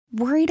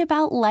Worried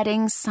about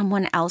letting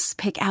someone else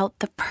pick out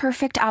the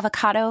perfect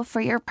avocado for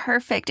your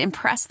perfect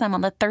impress them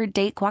on the third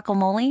date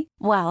guacamole?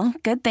 Well,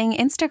 good thing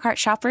Instacart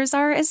shoppers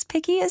are as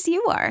picky as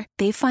you are.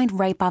 They find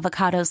ripe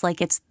avocados like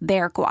it's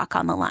their guac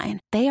on the line.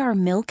 They are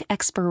milk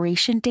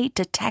expiration date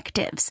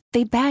detectives.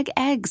 They bag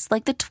eggs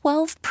like the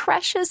 12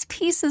 precious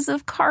pieces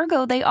of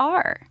cargo they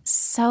are.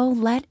 So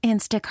let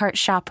Instacart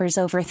shoppers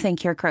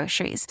overthink your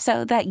groceries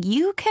so that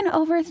you can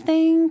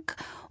overthink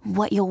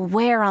what you'll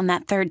wear on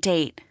that third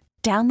date.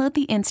 Download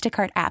the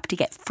Instacart app to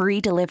get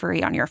free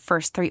delivery on your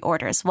first 3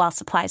 orders while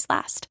supplies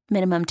last.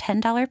 Minimum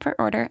 $10 per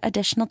order.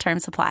 Additional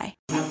terms apply.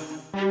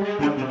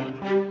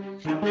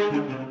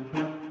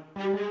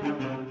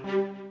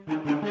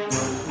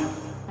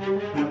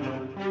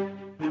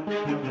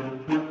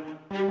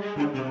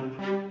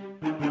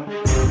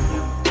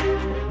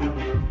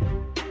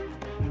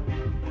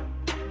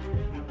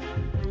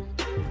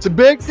 It's a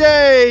big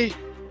day.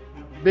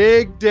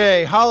 Big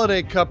day.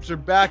 Holiday cups are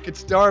back at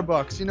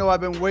Starbucks. You know, I've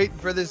been waiting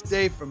for this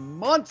day for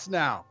months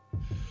now.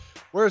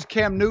 Where's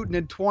Cam Newton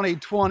in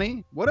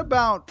 2020? What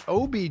about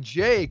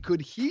OBJ?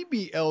 Could he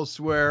be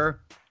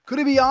elsewhere? Could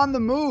he be on the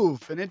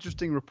move? An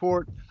interesting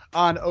report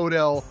on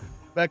Odell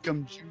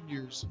Beckham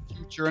Jr.'s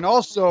future. And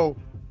also,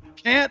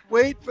 can't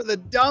wait for the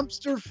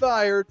dumpster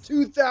fire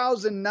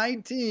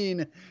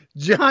 2019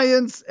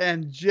 Giants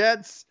and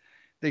Jets,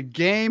 the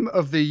game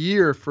of the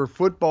year for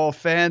football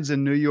fans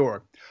in New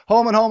York.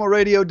 Home and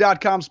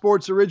HomeRadio.com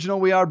sports original.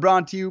 We are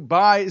brought to you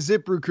by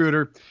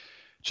ZipRecruiter.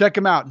 Check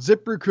them out.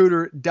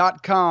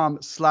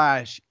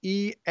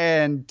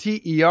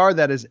 ZipRecruiter.com/ENTER.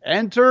 That is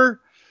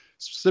enter.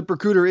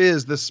 ZipRecruiter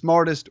is the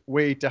smartest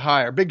way to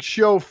hire. Big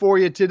show for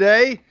you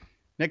today.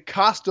 Nick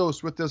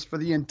Kostos with us for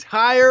the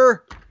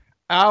entire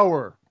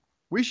hour.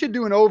 We should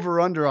do an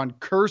over-under on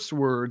curse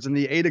words in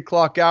the 8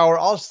 o'clock hour.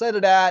 I'll set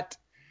it at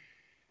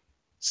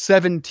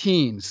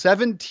 17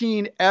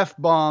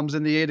 F-bombs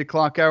in the 8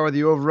 o'clock hour,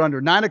 the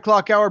over-under. 9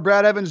 o'clock hour,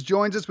 Brad Evans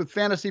joins us with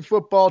fantasy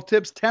football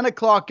tips. 10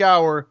 o'clock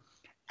hour,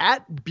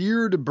 at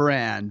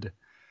Beardbrand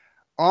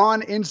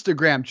on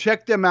Instagram.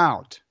 Check them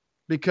out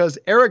because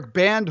Eric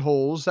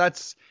Bandholes,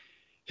 that's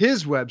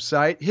his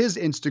website, his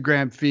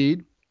Instagram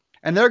feed,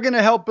 and they're going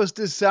to help us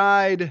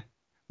decide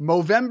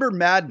Movember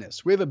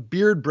Madness. We have a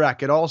beard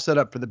bracket all set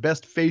up for the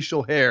best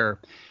facial hair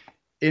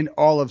in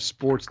all of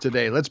sports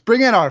today. Let's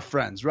bring in our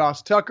friends.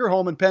 Ross Tucker,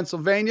 home in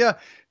Pennsylvania.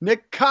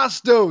 Nick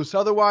Kostos,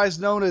 otherwise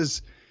known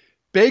as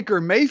Baker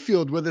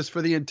Mayfield, with us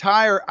for the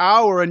entire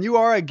hour. And you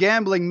are a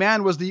gambling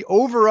man. Was the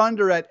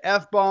over-under at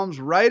F-bombs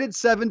right at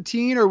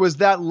 17, or was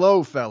that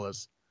low,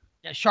 fellas?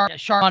 Yeah, sharp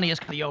money is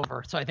the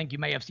over. So I think you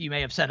may have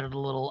set it a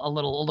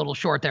little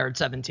short there at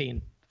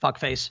 17.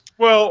 Fuckface.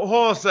 Well,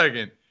 hold on a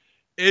second.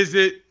 Is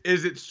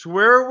it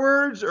swear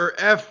words or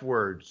F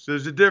words?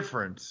 There's a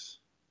difference.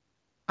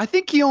 I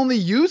think he only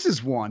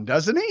uses one,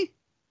 doesn't he?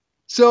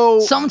 So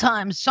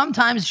sometimes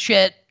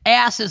shit.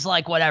 Ass is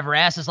like whatever.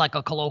 Ass is like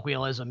a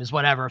colloquialism, is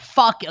whatever.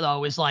 Fuck,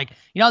 though, is like,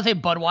 you know, they say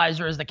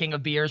Budweiser is the king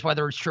of beers,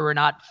 whether it's true or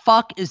not.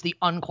 Fuck is the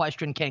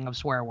unquestioned king of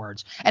swear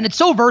words. And it's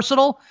so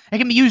versatile. It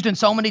can be used in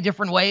so many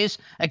different ways.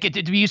 It can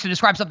be used to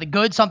describe something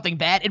good, something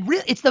bad.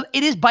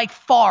 It is by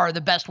far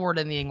the best word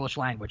in the English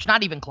language.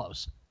 Not even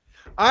close.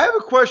 I have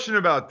a question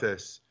about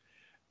this.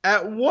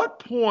 At what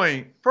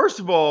point, first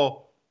of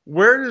all,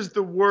 where does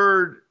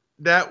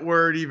that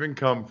word even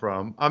come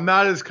from? I'm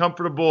not as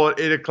comfortable at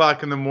 8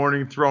 o'clock in the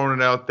morning throwing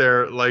it out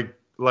there like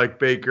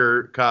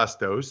Baker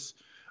Kostos.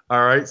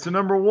 All right. So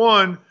number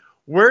one,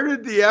 where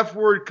did the F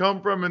word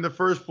come from in the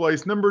first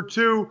place? Number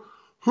two,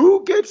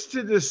 who gets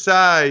to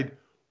decide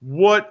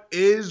what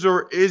is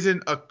or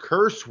isn't a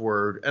curse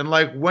word? And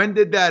like, when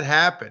did that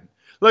happen?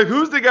 Like,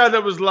 who's the guy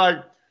that was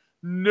like,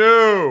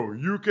 no,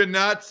 you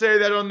cannot say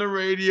that on the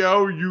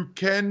radio. You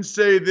can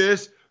say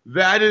this.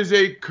 That is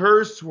a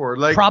curse word.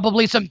 Like,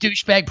 probably some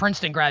douchebag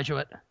Princeton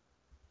graduate.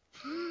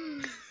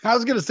 I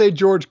was going to say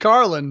George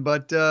Carlin,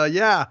 but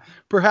yeah,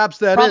 perhaps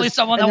that probably is.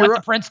 Someone that went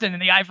to Princeton in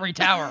the ivory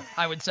tower,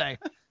 I would say.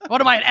 What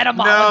am I, an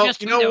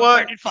etymologist? No, you know what?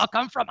 Where did fuck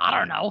come from? I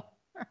don't know.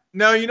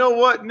 No, you know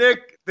what,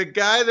 Nick? The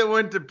guy that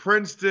went to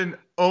Princeton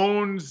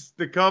owns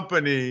the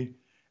company,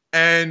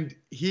 and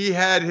he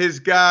had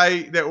his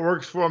guy that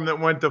works for him that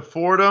went to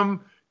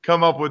Fordham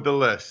come up with the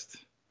list.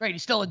 Great,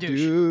 he's still a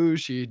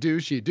douche.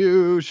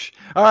 Douche.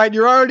 All right,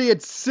 you're already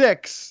at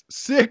six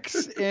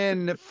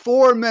in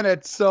 4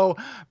 minutes. So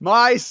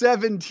my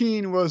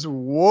 17 was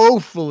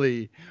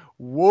woefully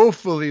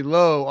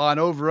low on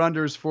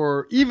over-unders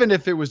for, even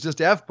if it was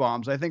just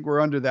F-bombs. I think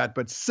we're under that,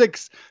 but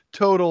 6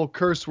 total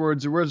curse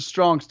words. We're a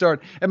strong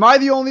start. Am I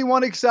the only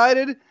one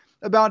excited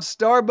about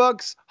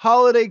Starbucks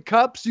holiday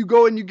cups? You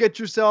go and you get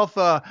yourself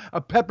a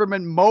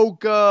peppermint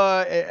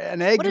mocha,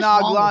 an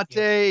eggnog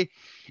latte.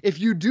 If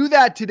you do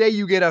that today,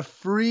 you get a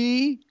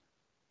free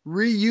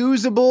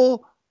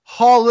reusable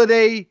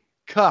holiday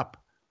cup.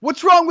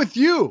 What's wrong with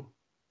you?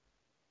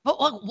 But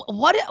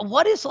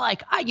what is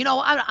like, I don't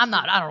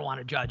want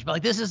to judge, but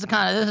like, this is the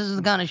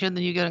kind of shit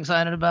that you get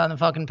excited about in the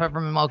fucking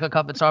peppermint mocha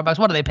cup at Starbucks.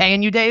 What are they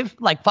paying you, Dave?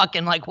 Like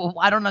fucking, like, well,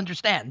 I don't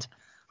understand.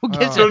 Who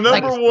gives So it?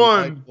 number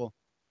one,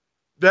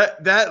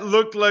 That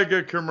looked like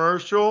a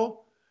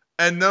commercial.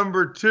 And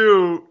number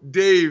two,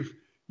 Dave,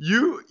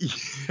 you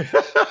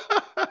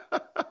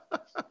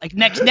like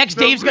next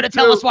Dave's gonna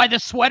tell us why the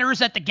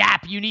sweaters at the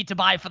Gap you need to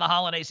buy for the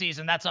holiday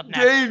season. That's up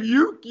next.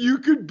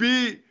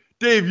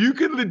 Dave, you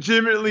could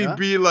legitimately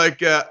be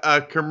like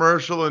a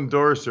commercial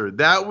endorser.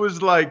 That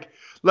was like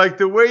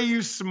the way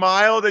you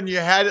smiled and you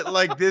had it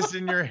like this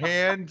in your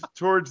hand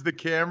towards the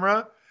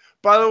camera.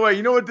 By the way,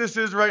 you know what this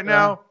is right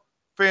now?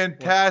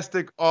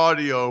 Fantastic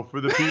audio for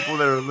the people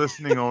that are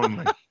listening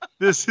only.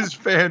 This is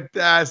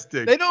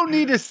fantastic. They don't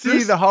need to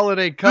see the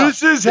holiday cup.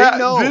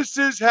 This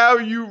is how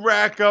you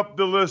rack up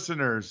the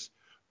listeners,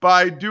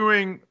 by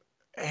doing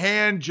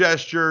hand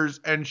gestures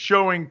and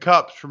showing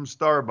cups from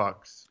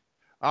Starbucks.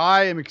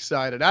 I am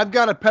excited. I've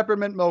got a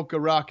peppermint mocha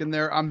rock in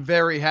there. I'm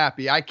very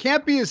happy. I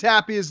can't be as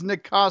happy as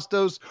Nick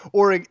Kostos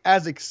or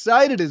as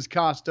excited as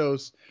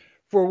Kostos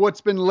for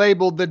what's been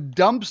labeled the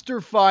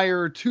Dumpster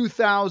Fire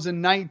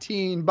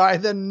 2019 by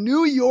the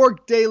New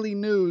York Daily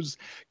News.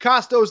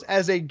 Kostos,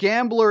 as a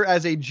gambler,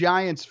 as a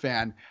Giants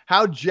fan,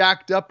 how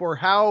jacked up or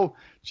how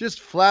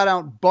just flat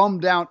out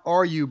bummed out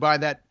are you by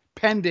that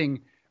pending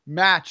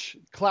match,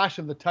 Clash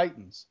of the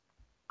Titans?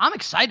 I'm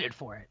excited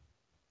for it.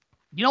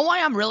 You know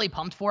why I'm really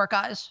pumped for it,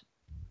 guys?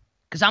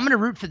 Because I'm going to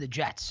root for the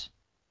Jets.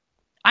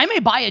 I may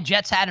buy a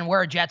Jets hat and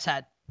wear a Jets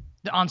hat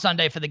on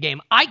Sunday for the game.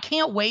 I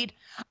can't wait.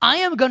 I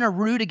am going to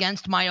root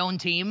against my own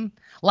team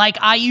like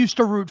I used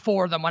to root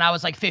for them when I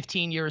was like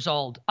 15 years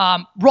old.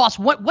 Ross,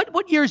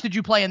 what years did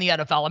you play in the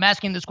NFL? I'm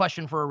asking this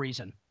question for a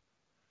reason.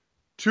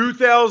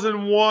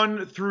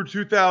 2001 through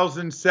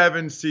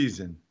 2007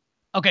 season.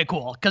 Okay,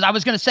 cool. Because I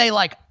was going to say,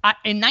 like,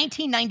 in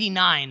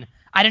 1999,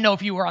 I didn't know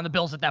if you were on the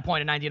Bills at that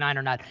point in 99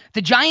 or not.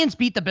 The Giants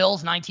beat the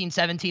Bills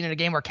 19-17 in a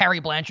game where Kerry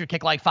Blanchard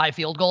kicked like 5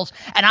 field goals.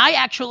 And I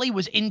actually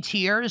was in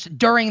tears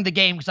during the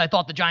game because I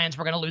thought the Giants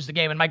were going to lose the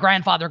game. And my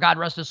grandfather, God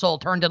rest his soul,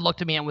 turned and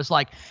looked at me and was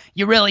like,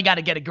 you really got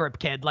to get a grip,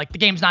 kid. Like, the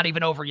game's not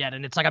even over yet.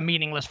 And it's like a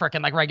meaningless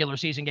freaking like regular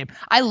season game.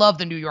 I love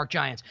the New York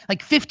Giants.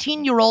 Like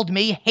 15-year-old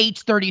me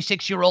hates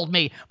 36-year-old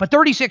me, but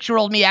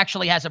 36-year-old me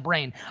actually has a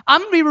brain.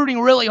 I'm going to be rooting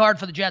really hard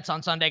for the Jets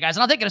on Sunday, guys.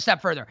 And I'll take it a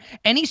step further.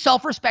 Any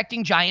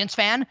self-respecting Giants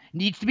fan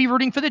needs to be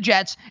rooting for the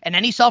Jets, and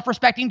any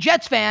self-respecting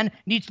Jets fan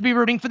needs to be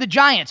rooting for the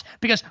Giants,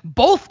 because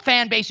both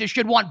fan bases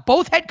should want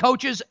both head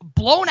coaches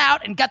blown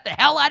out and get the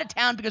hell out of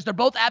town because they're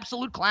both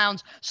absolute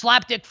clowns,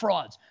 slapdick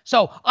frauds.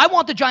 So I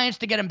want the Giants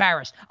to get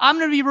embarrassed. I'm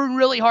going to be rooting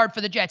really hard for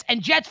the Jets,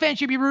 and Jets fans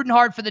should be rooting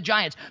hard for the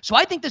Giants. So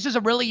I think this is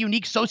a really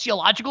unique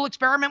sociological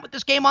experiment with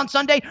this game on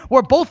Sunday,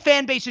 where both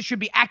fan bases should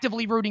be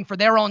actively rooting for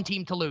their own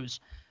team to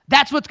lose.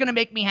 That's what's going to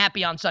make me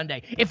happy on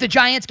Sunday. If the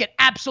Giants get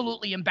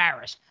absolutely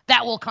embarrassed,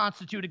 that will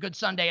constitute a good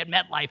Sunday at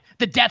MetLife,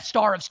 the Death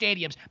Star of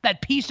stadiums,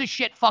 that piece of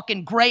shit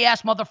fucking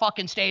gray-ass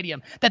motherfucking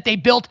stadium that they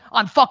built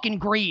on fucking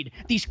greed.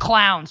 These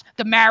clowns,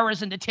 the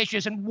Maras and the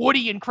Tisches and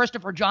Woody and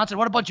Christopher Johnson,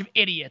 what a bunch of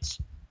idiots.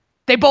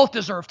 They both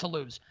deserve to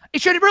lose.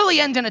 It should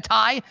really end in a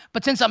tie,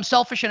 but since I'm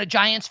selfish and a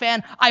Giants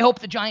fan, I hope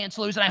the Giants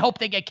lose, and I hope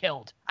they get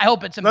killed. I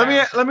hope it's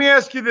embarrassing. Let me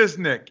ask you this,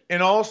 Nick.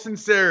 In all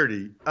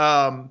sincerity,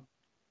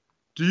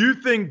 do you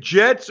think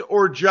Jets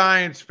or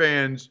Giants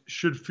fans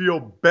should feel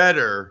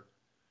better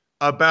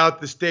about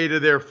the state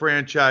of their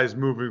franchise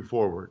moving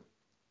forward?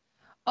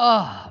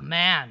 Oh,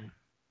 man.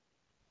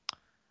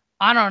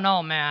 I don't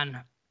know,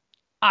 man.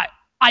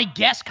 I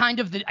guess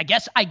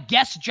I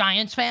guess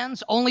Giants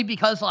fans, only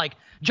because like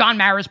John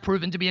Mara's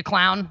proven to be a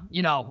clown,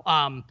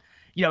 I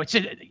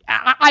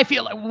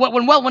feel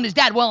like when his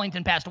dad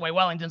Wellington passed away,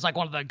 Wellington's like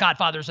one of the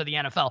godfathers of the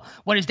NFL.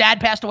 When his dad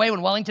passed away,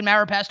 when Wellington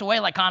Mara passed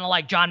away, like kind of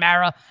like John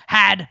Mara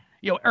had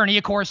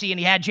Ernie Accorsi, and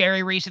he had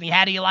Jerry Reese, and he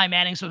had Eli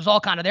Manning, so it was all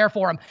kind of there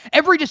for him.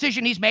 Every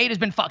decision he's made has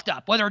been fucked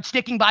up, whether it's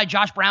sticking by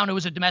Josh Brown, who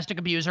was a domestic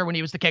abuser when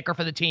he was the kicker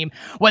for the team,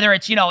 whether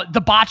it's,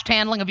 the botched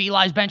handling of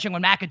Eli's benching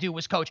when McAdoo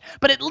was coach.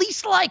 But at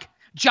least, like,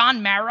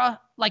 John Mara,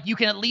 like, you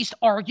can at least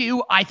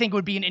argue, I think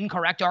would be an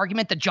incorrect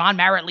argument, that John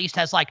Mara at least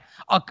has, like,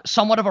 a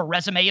somewhat of a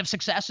resume of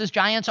success as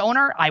Giants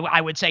owner.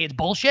 I would say it's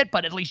bullshit,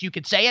 but at least you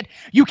could say it.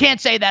 You can't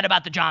say that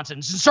about the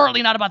Johnsons.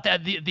 Certainly not about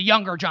the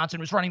younger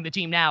Johnson who's running the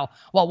team now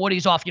while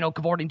Woody's off,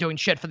 cavorting, doing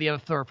shit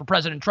for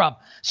President Trump.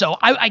 So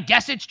I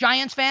guess it's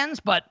Giants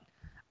fans, but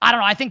I don't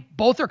know. I think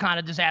both are kind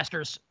of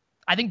disasters.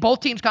 I think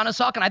both teams kind of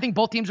suck, and I think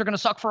both teams are going to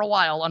suck for a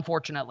while,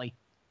 unfortunately.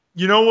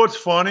 You know what's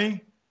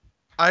funny?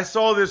 I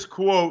saw this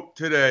quote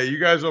today. You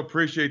guys will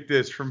appreciate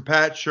this, from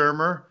Pat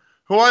Shurmur,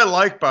 who I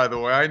like, by the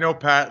way. I know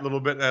Pat a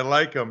little bit, and I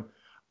like him.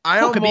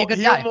 Could be a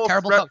good guy.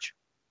 Terrible coach.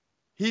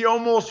 He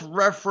almost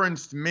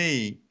referenced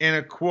me in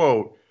a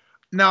quote.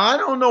 Now, I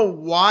don't know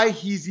why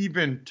he's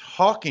even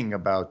talking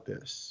about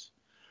this,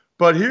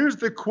 but here's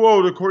the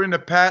quote according to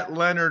Pat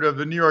Leonard of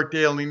the New York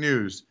Daily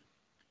News.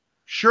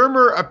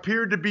 Shurmur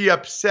appeared to be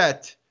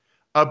upset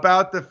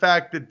about the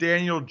fact that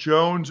Daniel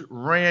Jones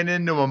ran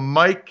into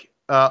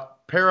a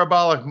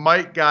parabolic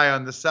mic guy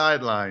on the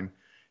sideline.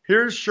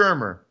 Here's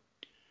Shurmur.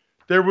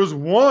 There was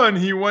one,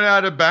 he went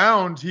out of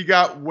bounds. He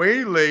got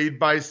waylaid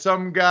by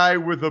some guy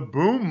with a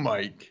boom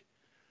mic.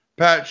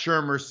 Pat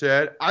Shurmur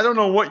said, I don't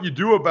know what you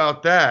do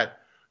about that.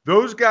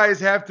 Those guys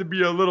have to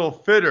be a little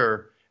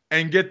fitter.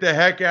 and get the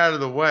heck out of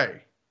the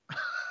way.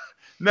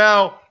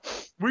 Now,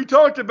 we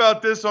talked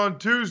about this on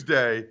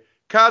Tuesday.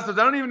 Costas,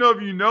 I don't even know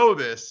if you know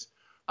this,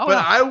 but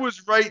I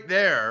was right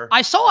there.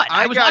 I saw it.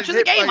 I was watching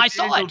the game. I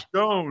saw it.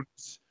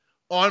 Jones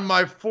on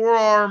my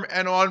forearm,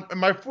 and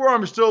my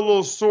forearm is still a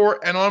little sore,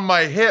 and on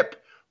my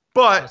hip,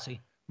 but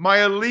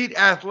my elite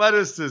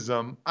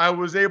athleticism, I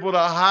was able to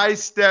high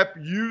step,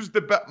 use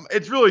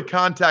it's really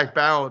contact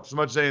balance as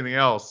much as anything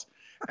else,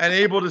 and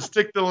able to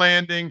stick the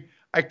landing.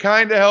 I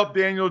kind of helped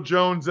Daniel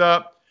Jones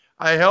up.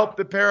 I helped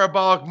the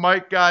parabolic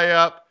Mike guy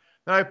up.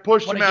 And I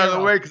pushed him out of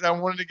the way because I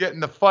wanted to get in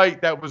the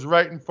fight that was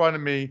right in front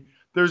of me.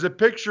 There's a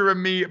picture of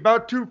me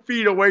about 2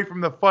 feet away from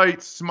the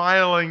fight,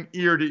 smiling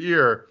ear to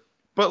ear.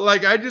 But,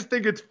 I just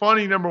think it's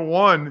funny, number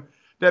one,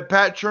 that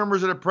Pat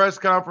Shurmur's at a press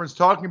conference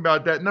talking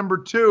about that. Number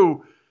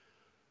two,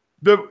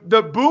 the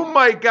boom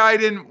mic guy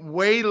didn't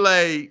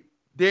waylay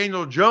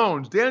Daniel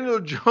Jones. Daniel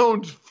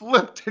Jones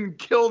flipped and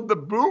killed the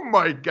boom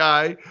mic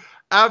guy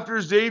after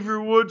Xavier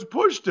Woods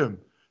pushed him.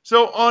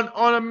 So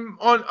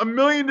on a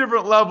million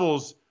different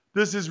levels,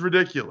 this is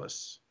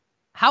ridiculous.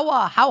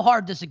 How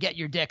hard does it get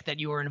your dick that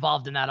you were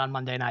involved in that on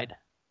Monday night?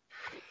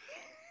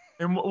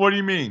 And what do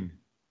you mean?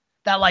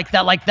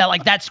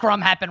 That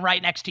scrum happened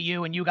right next to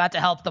you and you got to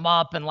help them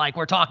up and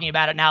we're talking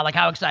about it now.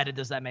 How excited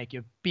does that make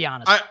you? Be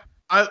honest.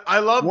 I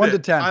loved it. 1 to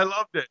 10. I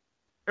loved it.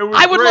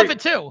 I would love it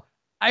too.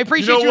 I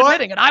appreciate you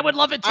admitting it. I would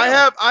love it too.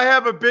 I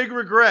have a big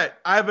regret.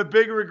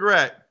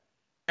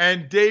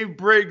 And Dave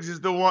Briggs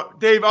is the one.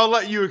 Dave, I'll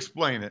let you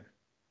explain it.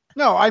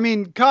 No, I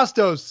mean,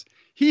 Costos,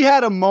 he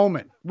had a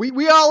moment.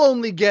 We all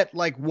only get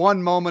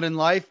one moment in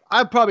life.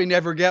 I probably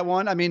never get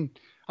one. I mean,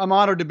 I'm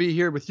honored to be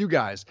here with you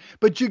guys,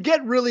 but you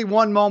get really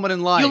one moment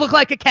in life. You look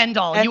like a Ken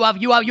doll. And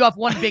you have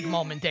one big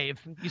moment, Dave.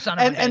 You son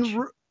of a bitch.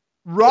 And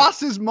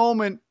Ross's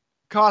moment,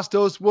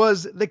 Costos,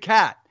 was the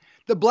cat.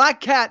 The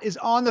black cat is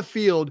on the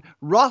field.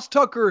 Ross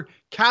Tucker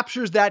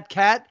captures that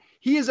cat.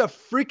 He is a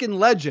freaking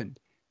legend.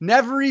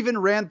 Never even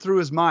ran through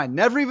his mind.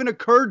 Never even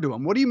occurred to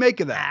him. What do you make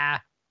of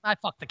that? I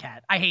fuck the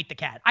cat. I hate the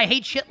cat. I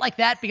hate shit like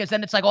that because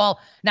then it's all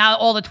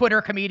the Twitter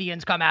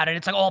comedians come out and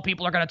it's all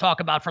people are going to talk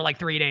about for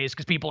 3 days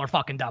because people are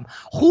fucking dumb.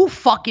 Who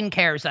fucking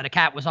cares that a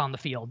cat was on the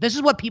field? This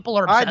is what people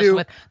are obsessed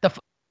with.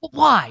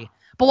 Why?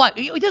 But what?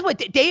 This is what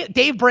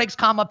Dave Briggs,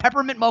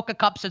 peppermint mocha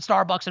cups at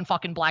Starbucks and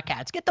fucking black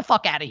cats. Get the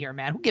fuck out of here,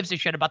 man. Who gives a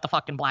shit about the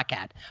fucking black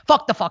cat?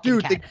 Fuck the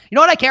fucking cat. You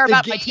know what I care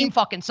about? My team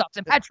fucking sucks.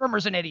 And Pat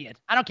Shurmur's an idiot.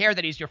 I don't care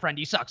that he's your friend.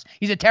 He sucks.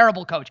 He's a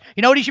terrible coach.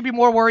 You know what he should be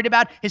more worried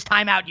about? His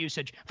timeout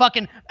usage.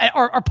 Fucking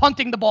or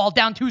punting the ball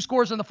down 2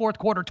 scores in the fourth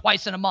quarter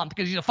twice in a month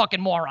because he's a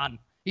fucking moron.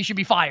 He should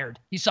be fired.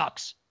 He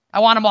sucks.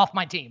 I want him off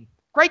my team.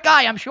 Great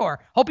guy, I'm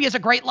sure. Hope he has a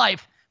great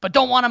life. But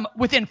don't want him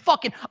within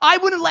I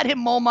wouldn't let him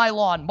mow my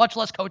lawn, much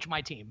less coach my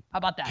team. How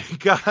about that?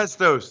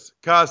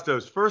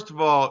 Costos, first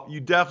of all, you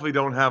definitely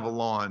don't have a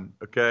lawn,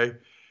 okay?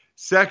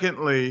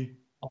 Secondly,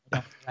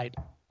 right.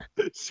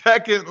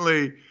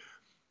 Secondly,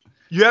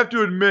 you have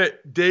to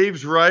admit,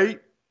 Dave's right.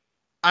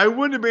 I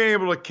wouldn't have been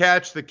able to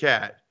catch the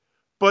cat.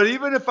 But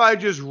even if I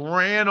just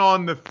ran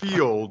on the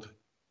field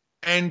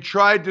and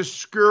tried to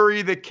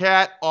scurry the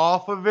cat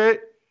off of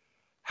it,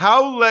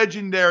 how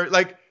legendary,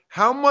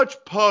 how much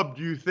pub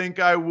do you think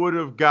I would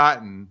have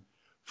gotten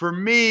for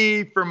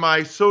me, for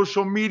my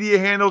social media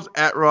handles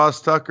at Ross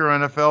Tucker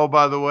NFL,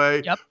 by the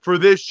way, for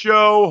this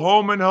show,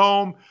 Home and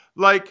Home?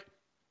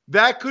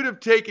 That could have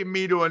taken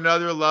me to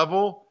another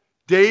level.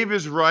 Dave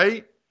is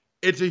right.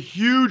 It's a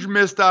huge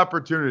missed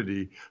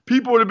opportunity.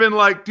 People would have been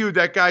like, dude,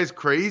 that guy's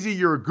crazy.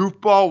 You're a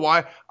goofball.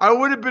 Why? I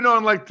would have been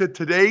on the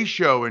Today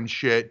Show and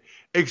shit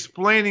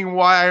explaining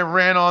why I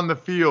ran on the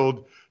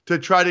field to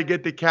try to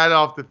get the cat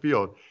off the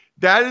field.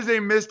 That is a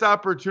missed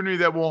opportunity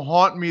that will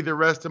haunt me the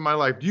rest of my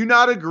life. Do you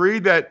not agree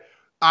that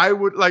I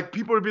would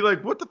people would be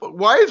like, what the fuck?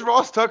 Why is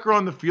Ross Tucker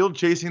on the field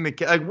chasing the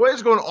cat? What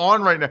is going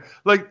on right now?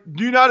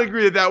 Do you not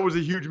agree that was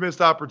a huge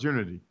missed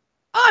opportunity?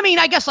 I mean,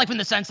 I guess in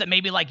the sense that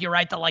maybe you're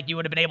right that you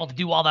would have been able to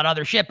do all that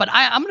other shit. But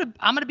I'm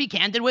gonna be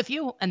candid with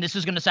you, and this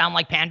is gonna sound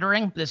like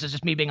pandering. This is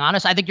just me being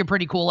honest. I think you're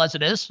pretty cool as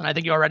it is, and I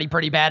think you're already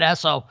pretty badass.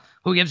 So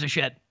who gives a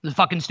shit? The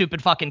fucking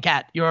stupid fucking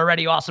cat. You're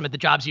already awesome at the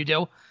jobs you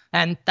do,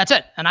 and that's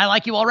it. And I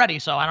like you already,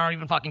 so I don't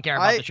even fucking care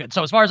about the shit.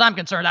 So as far as I'm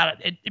concerned,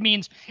 it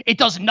means it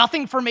does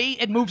nothing for me.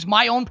 It moves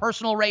my own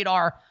personal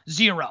radar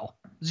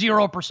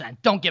 0%.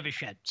 Don't give a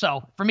shit.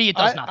 So for me, it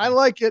does nothing. I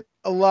like it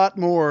a lot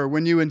more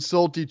when you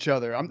insult each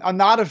other. I'm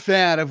not a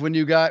fan of when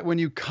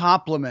you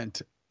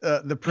compliment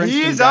the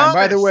Princeton guy.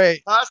 By the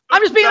way,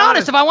 I'm just being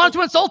honest. If I wanted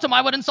to insult him,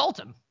 I would insult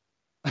him.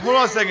 Hold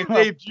on a second,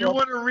 Dave. Do you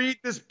want to read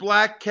this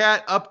black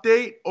cat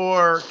update,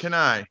 or can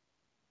I?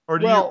 Or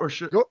do you? Or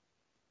should?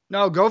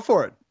 Go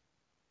for it.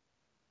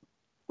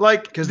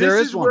 Because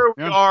this is where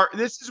we are.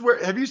 This is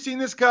where. Have you seen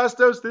this,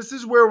 Costos? This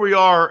is where we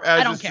are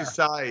as a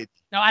society.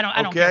 No, I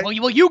don't care.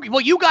 Well,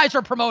 you guys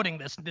are promoting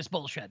this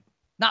bullshit,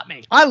 not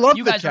me. I love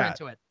you the guys cat. are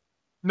into it.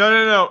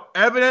 No.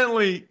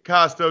 Evidently,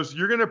 Costos,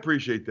 you're gonna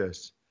appreciate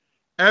this.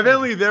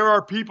 Evidently, there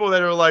are people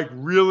that are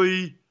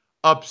really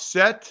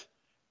upset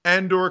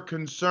and or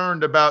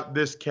concerned about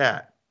this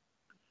cat.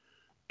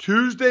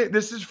 Tuesday,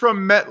 this is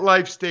from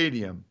MetLife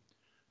Stadium.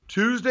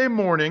 Tuesday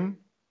morning,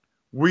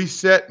 we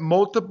set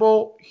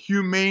multiple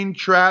humane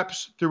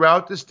traps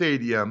throughout the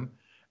stadium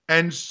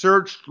and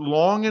searched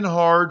long and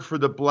hard for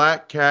the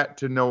black cat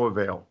to no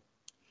avail.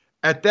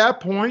 At that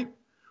point,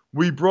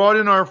 we brought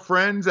in our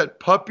friends at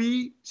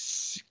Puppy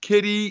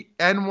Kitty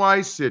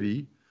NY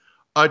City,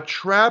 a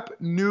trap,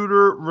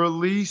 neuter,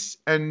 release,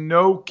 and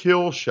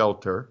no-kill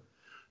shelter,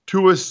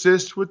 to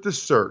assist with the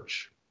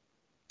search.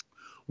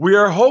 We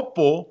are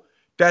hopeful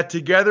that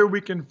together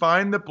we can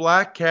find the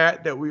black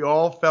cat that we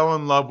all fell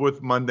in love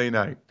with Monday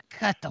night.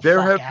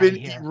 There have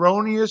been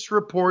erroneous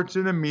reports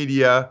in the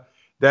media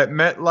that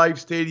MetLife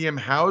Stadium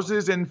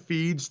houses and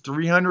feeds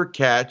 300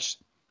 cats,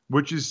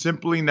 which is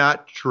simply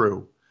not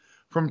true.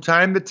 From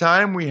time to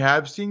time, we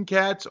have seen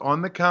cats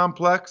on the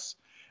complex,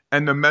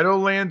 and the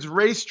Meadowlands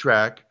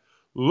racetrack,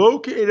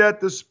 located at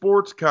the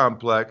sports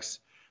complex,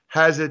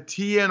 has a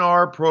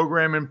TNR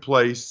program in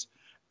place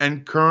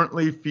and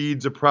currently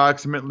feeds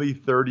approximately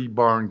 30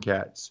 barn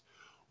cats.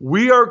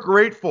 We are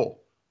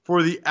grateful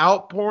for the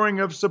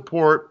outpouring of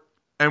support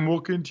and will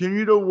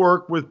continue to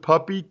work with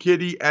Puppy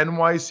Kitty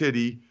NY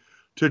City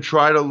to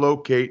try to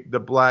locate the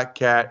black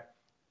cat.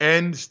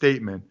 End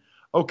statement.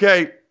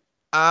 Okay,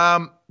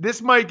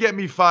 this might get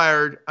me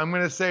fired. I'm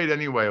going to say it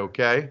anyway,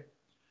 okay?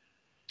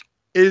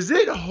 Is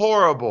it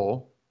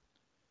horrible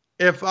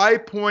if I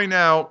point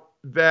out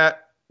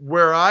that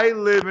where I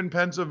live in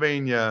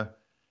Pennsylvania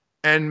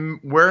and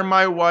where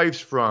my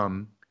wife's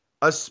from,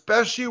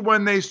 especially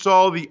when they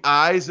saw the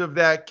eyes of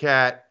that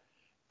cat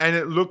and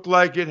it looked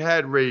like it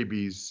had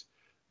rabies,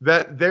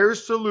 that their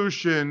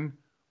solution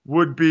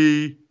would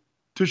be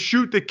to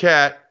shoot the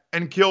cat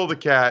and kill the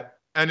cat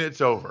and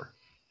it's over?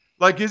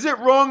 Like, is it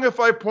wrong if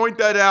I point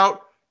that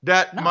out,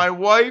 that my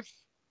wife,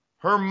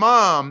 her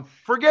mom,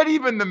 forget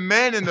even the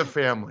men in the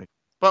family,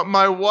 but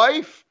my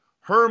wife,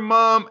 her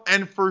mom,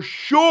 and for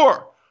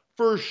sure,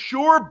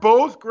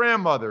 both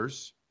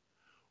grandmothers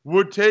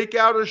would take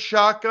out a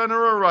shotgun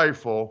or a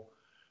rifle.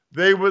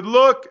 They would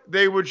look,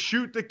 they would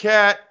shoot the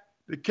cat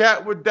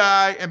would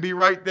die and be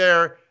right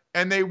there,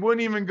 and they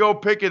wouldn't even go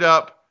pick it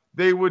up.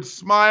 They would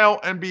smile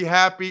and be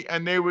happy,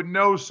 and they would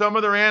know some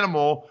other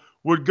animal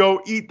would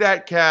go eat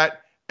that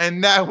cat,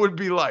 and that would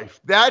be life.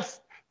 That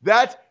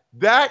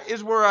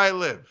is where I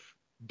live.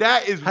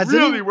 That is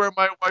really where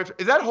my wife.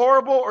 Is that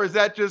horrible, or is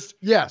that just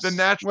the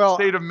natural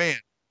state of man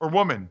or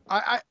woman?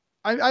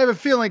 I have a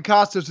feeling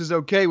Costas is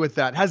okay with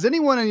that. Has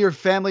anyone in your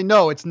family?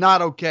 No, it's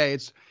not okay.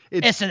 It's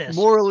yes, it is.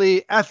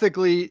 Morally,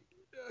 ethically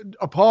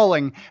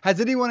appalling. Has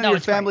anyone in your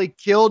family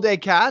killed a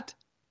cat?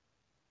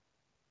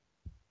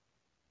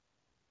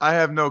 I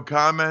have no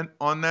comment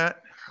on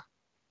that.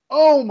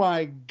 Oh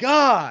my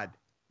God.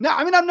 Now,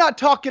 I mean, I'm not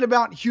talking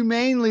about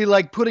humanely,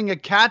 like putting a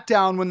cat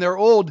down when they're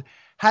old.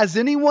 Has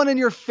anyone in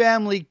your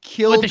family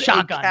killed a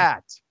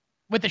cat?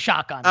 With the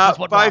shotgun. That's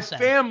what by Ross said.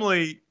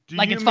 Family, do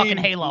like you it's mean fucking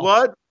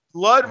Halo.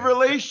 Blood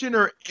relation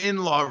or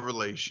in-law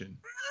relation?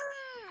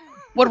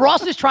 What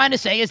Ross is trying to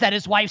say is that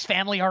his wife's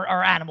family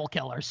are animal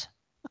killers.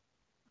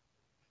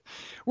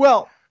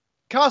 Well,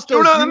 Costas,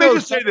 let me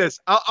just say this.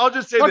 I'll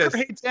just say Tucker this.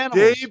 hates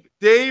animals.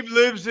 Dave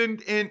lives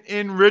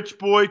in Rich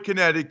Boy,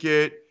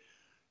 Connecticut.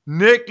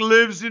 Nick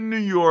lives in New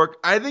York.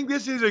 I think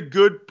this is a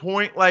good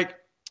point. Like,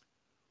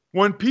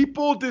 when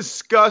people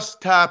discuss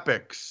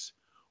topics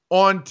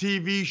on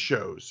TV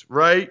shows,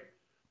 right?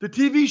 The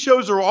TV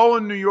shows are all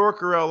in New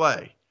York or LA.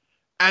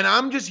 And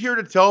I'm just here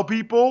to tell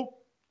people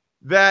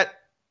that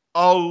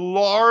a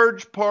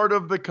large part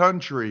of the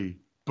country,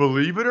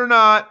 believe it or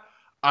not,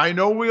 I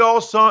know we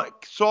all saw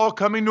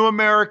Coming to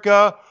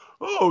America.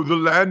 Oh, the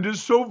land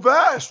is so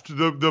vast.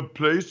 The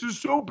place is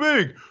so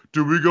big.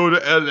 Do we go to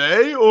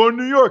LA or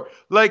New York?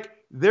 Like,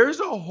 there's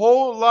a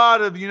whole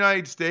lot of the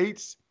United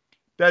States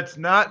that's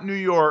not New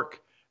York,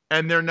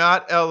 and they're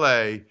not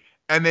LA,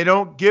 and they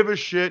don't give a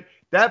shit.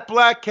 That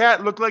black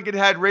cat looked like it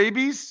had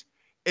rabies.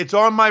 It's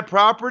on my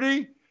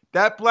property.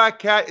 That black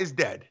cat is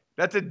dead.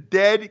 That's a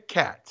dead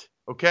cat,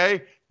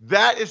 okay?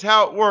 That is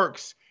how it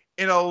works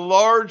in a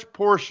large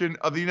portion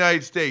of the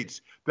United States.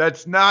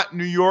 That's not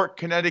New York,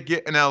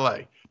 Connecticut, and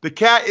LA. The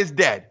cat is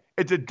dead.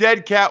 It's a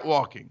dead cat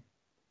walking.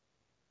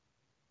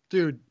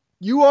 Dude,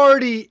 you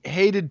already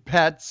hated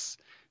pets,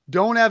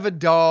 don't have a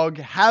dog,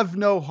 have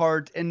no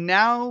heart, and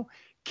now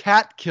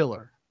cat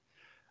killer.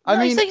 I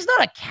mean, he's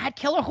not a cat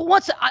killer. Who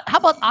wants to, how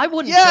about I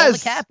wouldn't kill the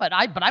cat, but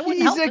I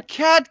wouldn't help it. He's a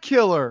cat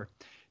killer.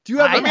 Do you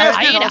have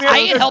I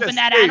ain't helping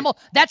that animal.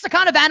 That's the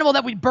kind of animal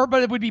that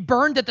would be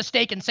burned at the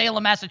stake in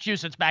Salem,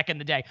 Massachusetts back in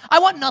the day. I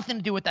want nothing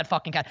to do with that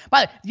fucking cat.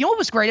 By the way, you know what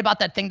was great about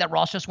that thing that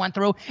Ross just went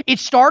through? It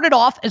started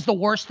off as the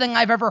worst thing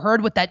I've ever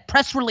heard with that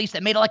press release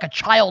that made it like a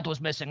child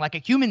was missing, like a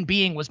human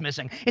being was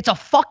missing. It's a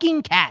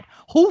fucking cat.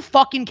 Who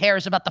fucking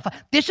cares about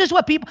this is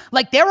what people,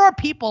 like, there are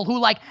people who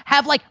like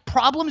have like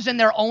problems in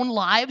their own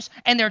lives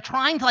and they're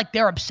trying to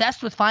they're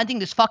obsessed with finding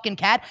this fucking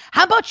cat.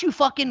 How about you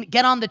fucking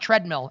get on the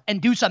treadmill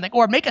and do something,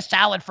 or make a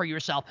salad out for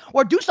yourself,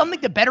 or do something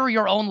to better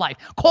your own life.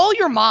 Call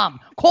your mom,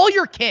 call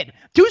your kid,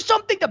 do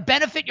something to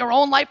benefit your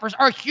own life or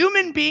a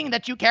human being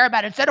that you care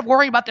about instead of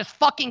worrying about this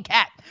fucking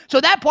cat. So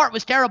that part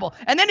was terrible.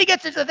 And then he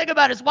gets into the thing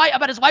about his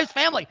wife's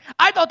family.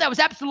 I thought that was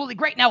absolutely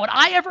great. Now, would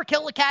I ever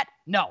kill a cat?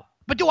 No.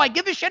 But do I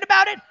give a shit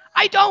about it?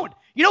 I don't.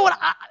 You know what?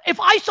 If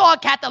I saw a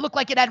cat that looked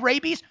like it had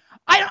rabies,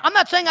 I'm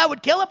not saying I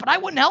would kill it, but I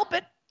wouldn't help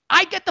it.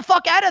 I'd get the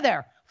fuck out of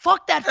there.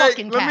 Fuck that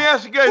fucking cat. Let me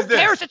ask you guys Who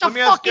cares? It's a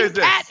fucking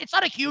cat. It's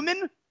not a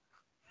human.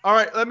 All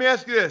right, let me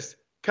ask you this.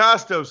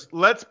 Costos,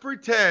 let's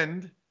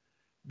pretend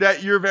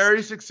that you're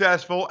very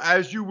successful,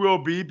 as you will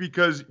be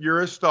because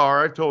you're a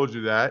star. I told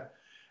you that.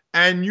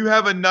 And you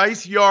have a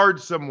nice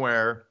yard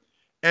somewhere,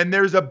 and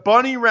there's a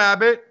bunny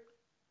rabbit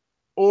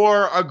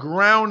or a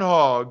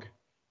groundhog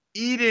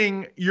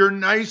eating your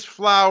nice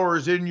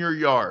flowers in your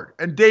yard.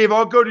 And Dave,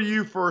 I'll go to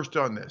you first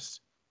on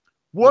this.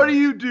 What do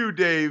you do,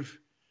 Dave?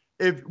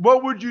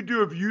 What would you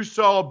do if you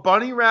saw a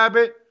bunny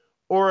rabbit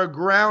or a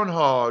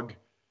groundhog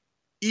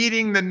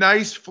eating the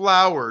nice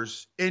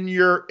flowers in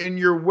your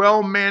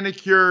well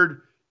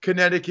manicured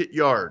Connecticut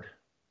yard?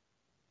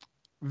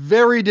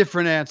 Very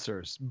different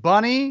answers.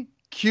 Bunny,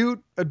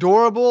 cute,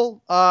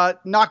 adorable.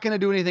 Not going to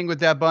do anything with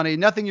that bunny.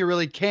 Nothing you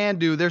really can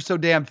do. They're so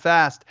damn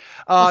fast.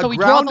 So we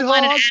draw the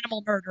line at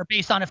animal murder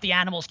based on if the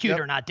animal's cute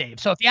or not, Dave.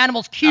 So if the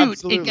animal's cute,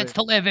 Absolutely. It gets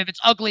to live. If it's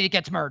ugly, it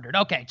gets murdered.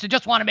 Okay. So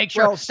just want to make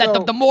sure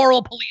that the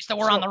moral police that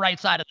we're on the right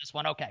side of this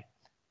one. Okay.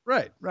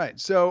 Right.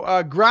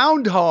 So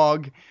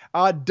groundhog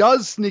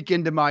does sneak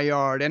into my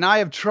yard, and I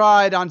have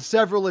tried on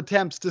several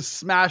attempts to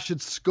smash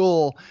its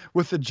skull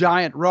with a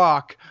giant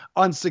rock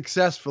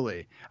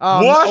unsuccessfully.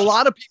 What? A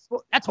lot of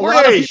people. That's more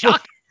of a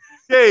shock.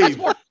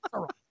 Dave,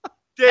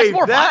 Dave,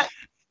 that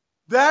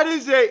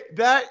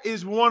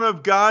is one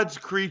of God's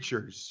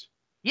creatures.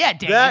 Yeah,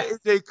 Dave. That is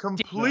a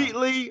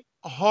completely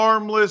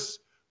harmless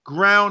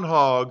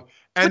groundhog,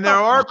 and there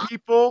are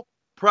people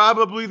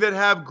probably that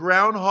have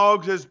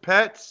groundhogs as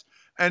pets.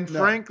 And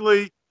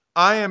frankly,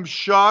 I am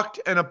shocked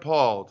and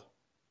appalled.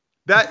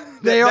 That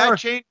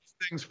changes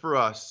things for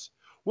us.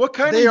 What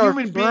kind of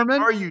human being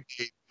are you,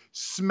 Dave?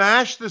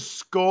 Smash the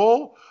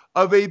skull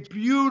of a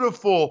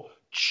beautiful,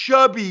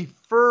 chubby,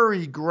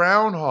 furry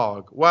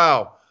groundhog.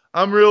 Wow.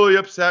 I'm really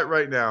upset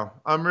right now.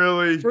 I'm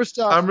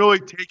really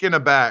taken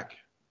aback.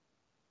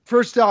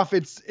 First off,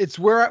 it's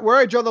where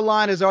I draw the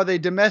line is, are they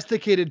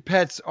domesticated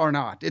pets or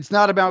not? It's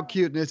not about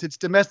cuteness. It's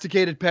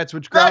domesticated pets,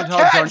 which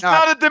groundhogs are not.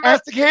 Not a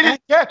domesticated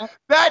cat.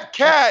 That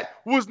cat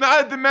was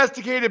not a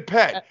domesticated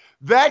pet.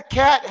 That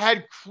cat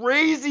had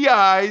crazy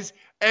eyes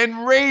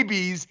and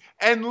rabies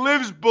and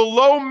lives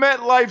below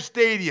MetLife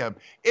Stadium.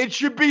 It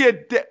should be a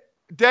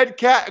dead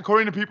cat,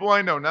 according to people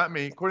I know. Not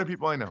me. According to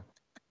people I know.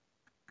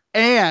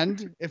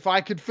 And if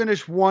I could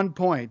finish one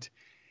point,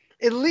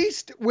 at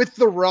least with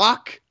The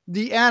Rock,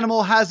 the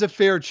animal has a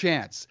fair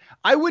chance.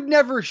 I would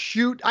never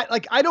shoot.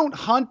 I don't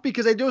hunt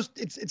because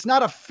it's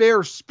not a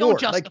fair sport.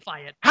 Don't justify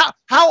it. How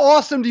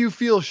awesome do you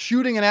feel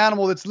shooting an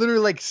animal that's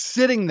literally like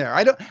sitting there?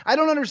 I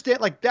don't understand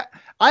like that.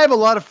 I have a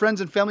lot of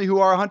friends and family who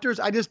are hunters.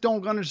 I just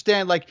don't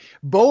understand like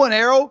bow and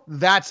arrow.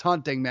 That's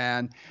hunting,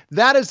 man.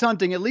 That is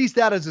hunting. At least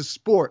that is a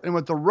sport. And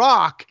with The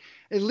Rock,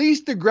 at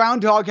least the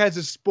groundhog has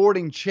a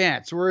sporting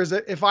chance. Whereas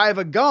if I have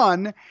a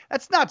gun,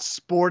 that's not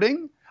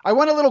sporting. I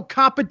want a little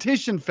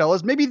competition,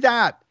 fellas. Maybe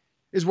that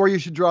is where you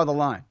should draw the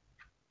line.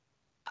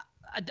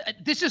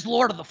 This is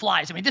Lord of the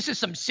Flies. I mean, this is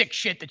some sick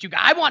shit that you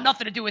got. I want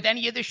nothing to do with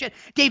any of this shit.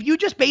 Dave, you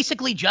just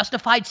basically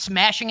justified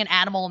smashing an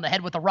animal in the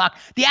head with a rock.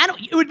 The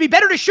animal, it would be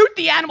better to shoot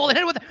the animal in the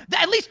head with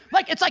at least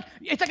it's like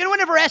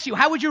anyone ever asks you,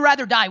 how would you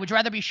rather die? Would you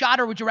rather be shot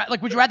or would you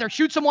rather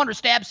shoot someone or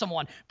stab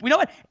someone? You know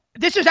what?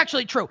 This is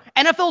actually true.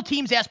 NFL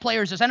teams ask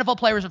players this. NFL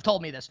players have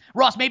told me this.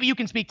 Ross, maybe you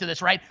can speak to this,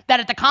 right?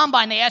 That at the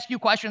combine, they ask you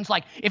questions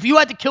like, if you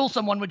had to kill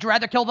someone, would you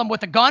rather kill them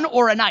with a gun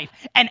or a knife?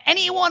 And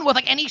anyone with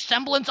like any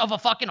semblance of a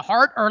fucking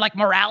heart or like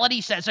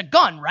morality says a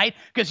gun, right?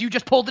 Because you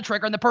just pulled the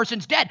trigger and the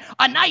person's dead.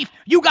 A knife,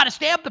 you got to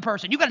stab the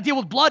person. You got to deal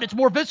with blood. It's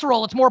more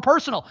visceral. It's more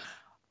personal.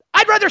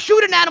 I'd rather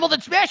shoot an animal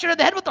than smash it in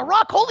the head with a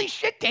rock. Holy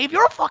shit, Dave,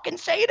 you're a fucking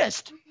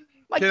sadist.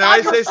 My Can God, I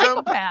you're say a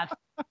psychopath.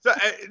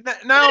 Something? So,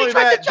 not only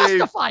that, to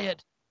justify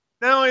it.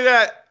 Not only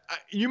that,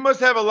 you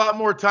must have a lot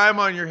more time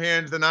on your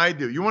hands than I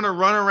do. You want to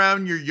run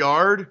around your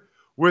yard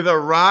with a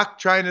rock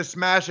trying to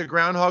smash a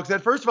groundhog's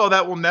head? First of all,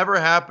 that will never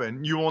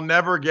happen. You will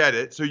never get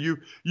it. So you've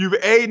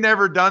A,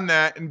 never done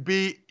that, and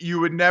B,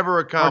 you would never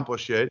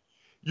accomplish it.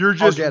 You're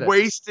just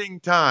wasting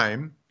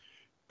time.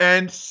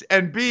 And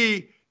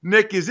B,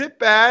 Nick, is it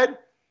bad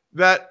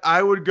that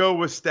I would go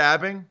with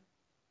stabbing?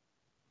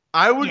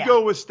 I would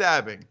go with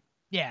stabbing.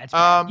 Yeah, it's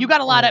bad. You got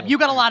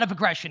a lot of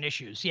aggression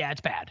issues. Yeah, it's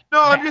bad.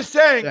 No, I'm just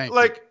saying,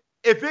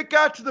 if it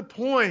got to the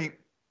point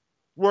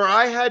where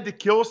I had to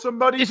kill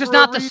somebody, this is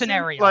not the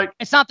scenario.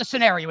 It's not the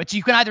scenario. It's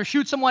you can either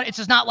shoot someone. It's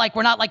just not like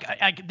we're not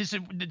like this.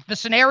 The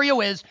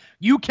scenario is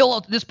you kill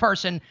this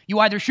person. You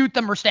either shoot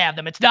them or stab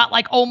them. It's not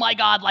like, oh my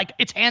God, like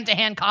it's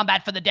hand-to-hand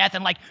combat for the death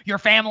and like your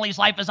family's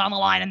life is on the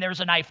line and there's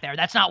a knife there.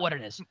 That's not what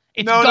it is.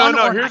 It's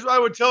no. Here's what I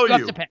would tell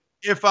you.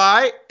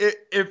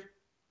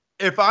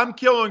 If I'm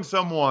killing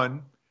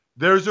someone,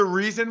 There's a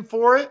reason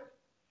for it,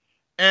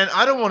 and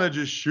I don't want to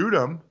just shoot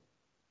them.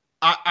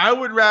 I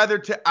would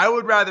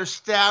rather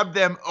stab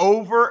them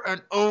over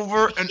and over and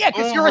over again. Yeah,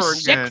 because you're a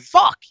sick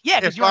fuck. Yeah,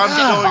 because you're a sick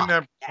killing fuck.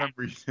 them for some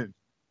reason.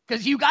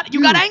 Because you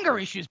got anger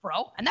issues,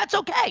 bro, and that's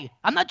okay.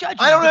 I'm not judging.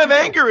 I don't have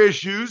anger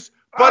issues,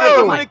 but if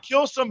I'm going to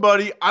kill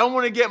somebody, I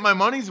want to get my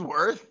money's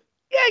worth.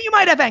 Yeah, you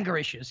might have anger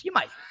issues. You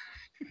might.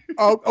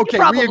 Oh, okay,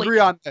 we agree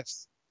on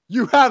this.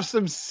 You have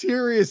some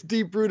serious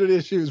deep-rooted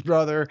issues,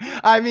 brother.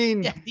 I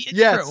mean, it's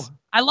yes. true.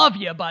 I love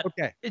you, but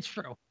it's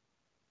true.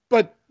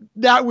 But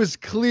that was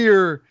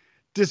clear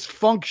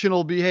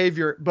dysfunctional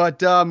behavior,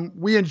 but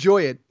we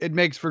enjoy it. It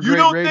makes for great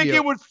radio. You don't think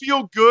it would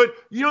feel good?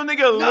 You don't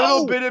think a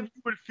little bit of it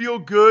would feel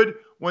good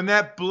when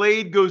that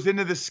blade goes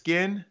into the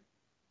skin?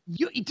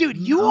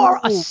 You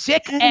are a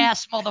sick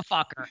ass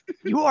motherfucker.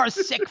 You are a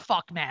sick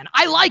fuck, man.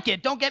 I like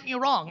it. Don't get me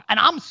wrong. And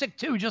I'm sick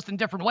too, just in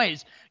different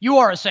ways. You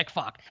are a sick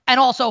fuck. And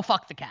also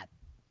fuck the cat.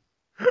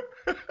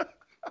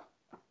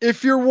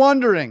 If you're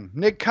wondering,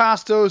 Nick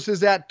Kostos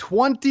is at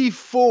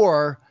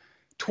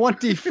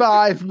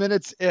 25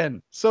 minutes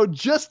in. So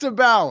just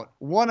about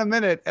 1 a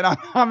minute. And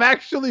I'm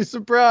actually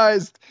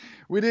surprised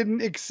we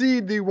didn't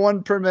exceed the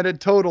 1 per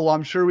minute total.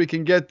 I'm sure we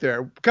can get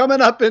there.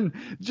 Coming up in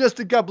just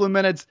a couple of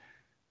minutes,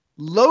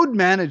 load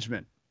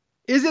management.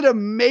 Is it a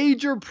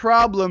major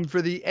problem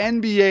for the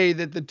NBA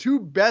that the two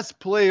best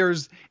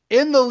players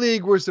in the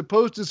league were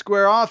supposed to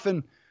square off,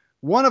 and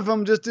one of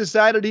them just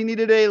decided he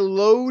needed a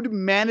load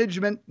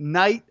management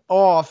night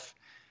off?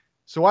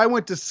 So I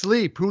went to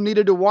sleep. Who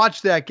needed to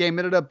watch that game?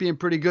 Ended up being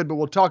pretty good, but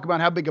we'll talk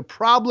about how big a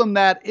problem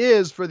that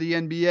is for the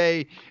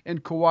NBA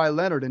and Kawhi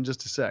Leonard in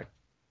just a sec.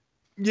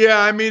 Yeah,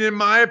 I mean, in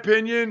my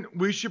opinion,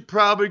 we should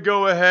probably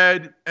go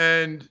ahead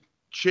and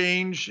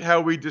change how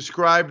we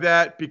describe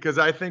that, because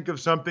I think of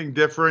something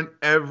different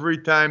every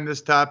time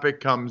this topic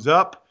comes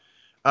up.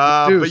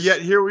 But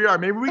yet here we are.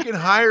 Maybe we can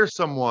hire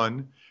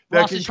someone that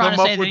Ross can is trying come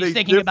to say up that with he's a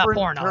thinking about different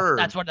porno. term.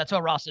 That's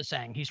what Ross is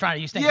saying. He's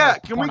thinking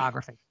about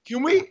pornography.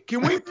 Can we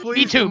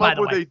please too, come by up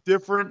the with way. a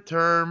different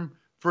term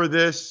for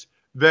this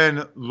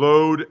than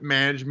load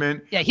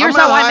management? Yeah, here's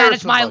how I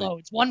manage my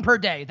loads. 1 per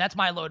day. That's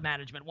my load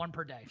management. 1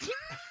 per day.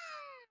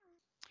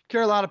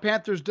 Carolina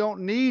Panthers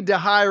don't need to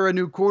hire a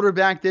new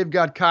quarterback. They've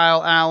got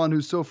Kyle Allen,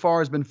 who so far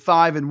has been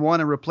 5-1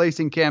 and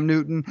replacing Cam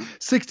Newton.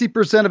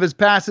 60% of his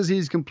passes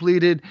he's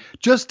completed,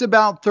 just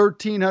about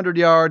 1,300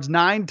 yards,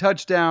 9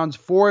 touchdowns,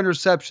 4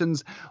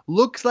 interceptions.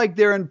 Looks like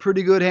they're in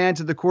pretty good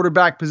hands at the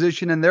quarterback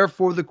position, and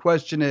therefore the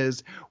question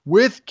is,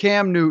 with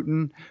Cam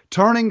Newton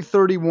turning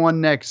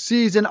 31 next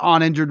season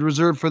on injured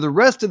reserve for the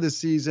rest of the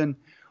season,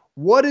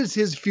 what is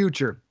his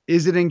future?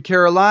 Is it in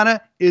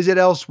Carolina? Is it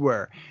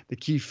elsewhere? The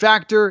key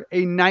factor,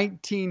 a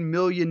 $19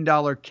 million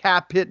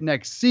cap hit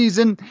next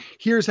season.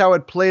 Here's how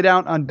it played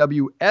out on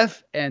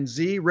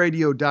WFNZ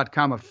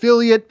Radio.com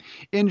affiliate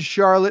in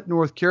Charlotte,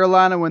 North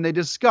Carolina, when they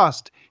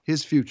discussed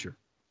his future.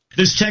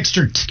 This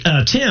texter,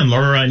 Tim,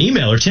 or an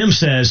emailer, Tim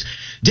says,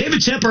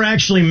 David Tepper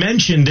actually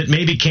mentioned that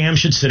maybe Cam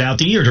should sit out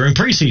the year during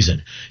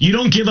preseason. You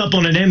don't give up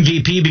on an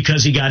MVP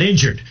because he got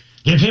injured.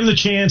 Give him the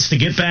chance to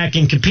get back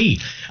and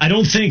compete. I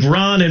don't think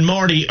Ron and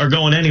Marty are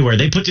going anywhere.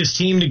 They put this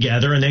team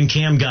together, and then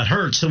Cam got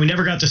hurt, so we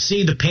never got to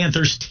see the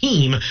Panthers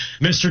team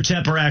Mr.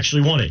 Tepper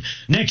actually wanted.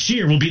 Next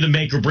year will be the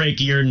make-or-break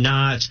year,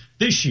 not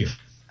this year.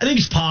 I think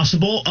it's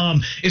possible.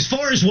 As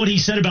far as what he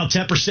said about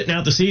Tepper sitting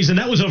out the season,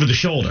 that was over the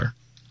shoulder,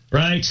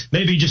 right?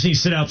 Maybe he just needs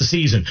to sit out the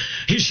season.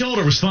 His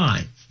shoulder was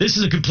fine. This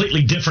is a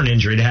completely different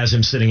injury that has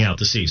him sitting out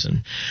the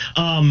season.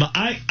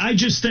 I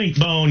just think,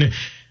 Bone,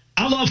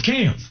 I love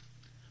Cam.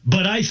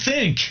 But I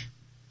think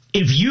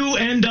if you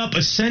end up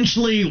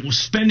essentially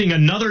spending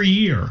another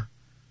year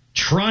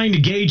trying to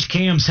gauge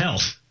Cam's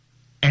health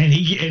and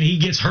he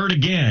gets hurt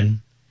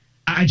again,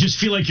 I just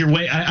feel like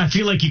I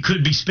feel like you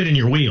could be spinning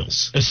your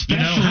wheels.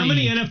 Especially, how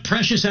many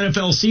precious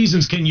NFL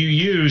seasons can you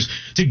use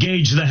to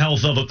gauge the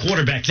health of a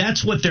quarterback?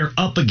 That's what they're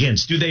up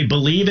against. Do they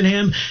believe in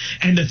him?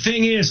 And the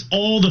thing is,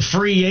 all the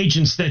free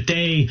agents that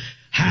they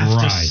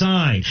have to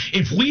sign.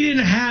 If we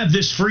didn't have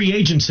this free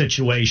agent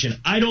situation,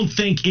 I don't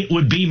think it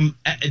would be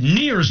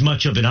near as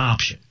much of an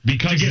option to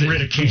get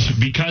rid of Cam.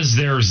 Because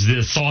there's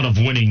the thought of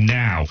winning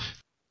now.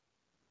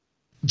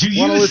 Do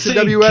you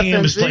think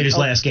Cam has played his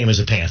last game as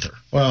a Panther?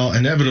 Well,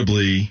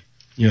 inevitably,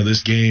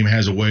 this game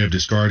has a way of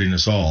discarding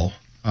us all.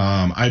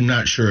 I'm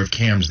not sure if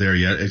Cam's there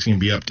yet. It's going to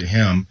be up to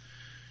him.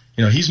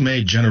 He's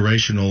made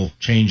generational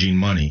changing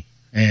money.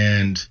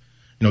 And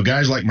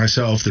guys like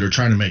myself that are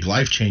trying to make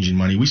life-changing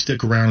money, we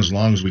stick around as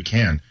long as we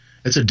can.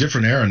 It's a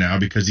different era now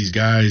because these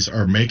guys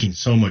are making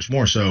so much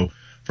more. So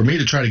for me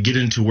to try to get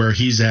into where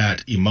he's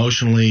at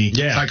emotionally,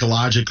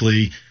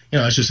 psychologically,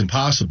 it's just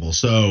impossible.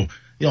 So,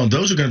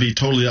 those are going to be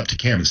totally up to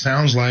Cam. It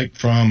sounds like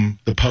from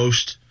the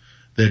post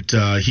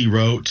that he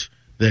wrote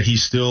that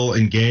he's still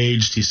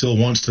engaged. He still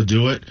wants to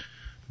do it.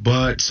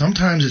 But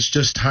sometimes it's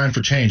just time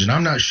for change. And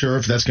I'm not sure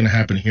if that's going to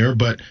happen here,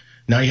 but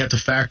now you have to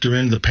factor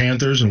in the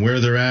Panthers and where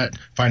they're at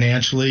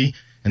financially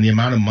and the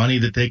amount of money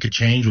that they could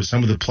change with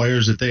some of the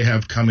players that they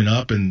have coming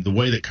up and the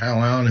way that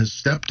Kyle Allen has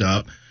stepped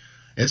up.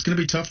 it's going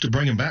to be tough to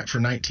bring him back for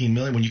 $19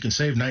 million when you can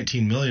save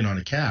 $19 million on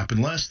a cap,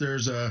 unless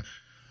there's a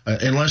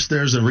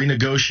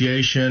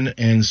renegotiation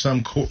and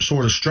some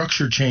sort of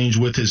structure change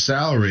with his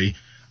salary.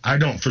 I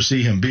don't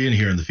foresee him being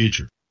here in the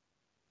future.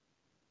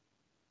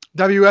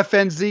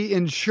 WFNZ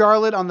in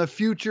Charlotte on the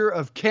future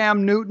of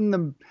Cam Newton,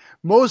 the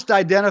most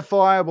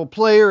identifiable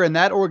player in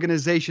that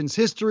organization's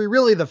history,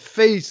 really the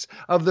face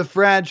of the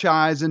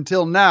franchise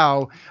until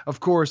now.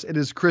 Of course, it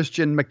is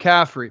Christian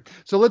McCaffrey.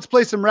 So let's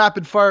play some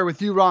rapid fire with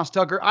you, Ross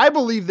Tucker. I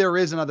believe there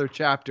is another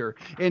chapter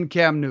in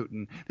Cam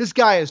Newton. This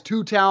guy is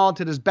too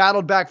talented, has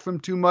battled back from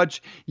too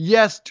much.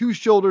 Yes, 2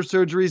 shoulder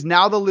surgeries,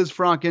 now the Liz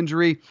Frank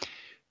injury.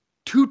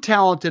 Too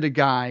talented a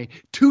guy,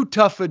 too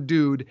tough a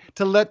dude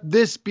to let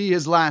this be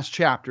his last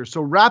chapter. So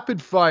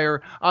rapid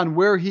fire on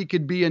where he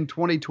could be in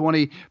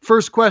 2020.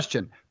 First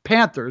question,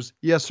 Panthers,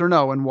 yes or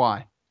no, and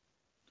why?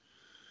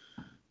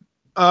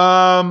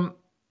 Well,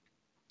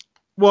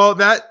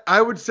 that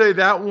I would say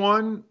that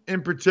one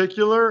in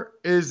particular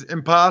is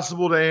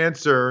impossible to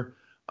answer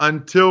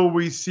until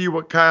we see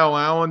what Kyle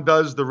Allen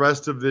does the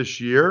rest of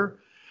this year.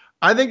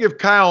 I think if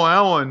Kyle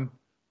Allen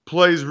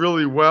plays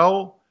really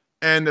well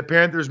and the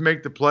Panthers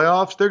make the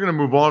playoffs, they're going to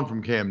move on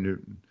from Cam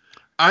Newton.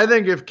 I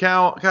think if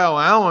Kyle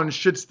Allen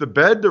shits the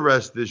bed the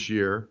rest of this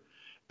year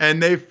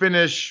and they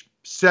finish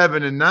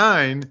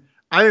 7-9,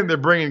 I think they're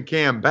bringing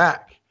Cam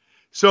back.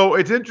 So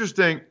it's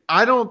interesting.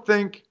 I don't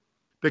think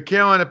the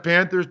Carolina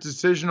Panthers'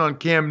 decision on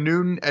Cam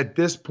Newton at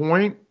this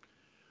point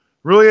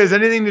really has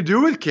anything to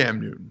do with Cam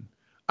Newton.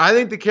 I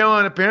think the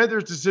Carolina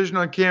Panthers' decision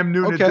on Cam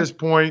Newton at this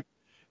point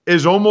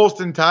is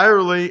almost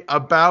entirely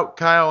about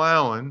Kyle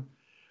Allen.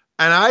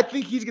 And I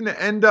think he's going to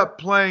end up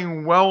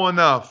playing well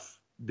enough,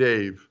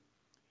 Dave,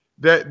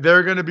 that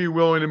they're going to be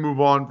willing to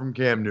move on from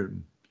Cam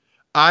Newton.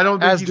 I don't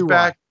think he's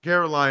back in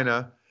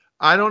Carolina.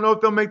 I don't know if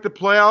they'll make the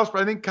playoffs,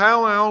 but I think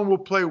Kyle Allen will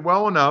play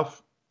well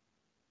enough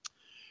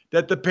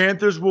that the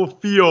Panthers will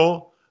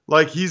feel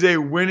like he's a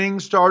winning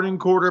starting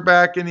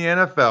quarterback in the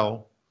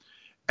NFL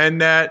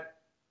and that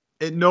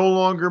it no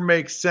longer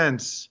makes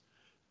sense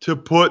to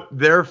put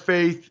their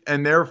faith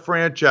and their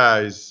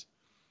franchise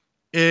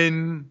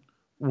in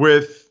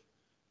with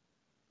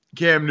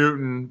Cam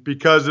Newton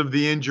because of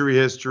the injury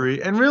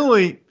history. And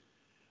really,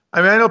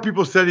 I mean, I know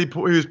people said he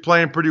was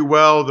playing pretty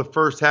well the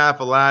first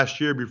half of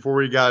last year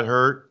before he got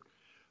hurt,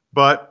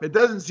 but it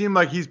doesn't seem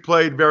like he's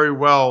played very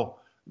well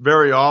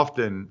very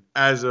often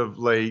as of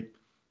late.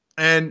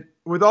 And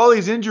with all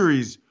these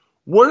injuries,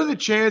 what are the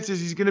chances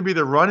he's going to be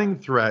the running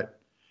threat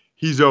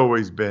he's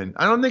always been?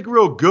 I don't think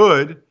real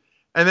good.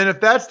 And then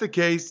if that's the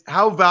case,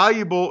 how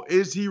valuable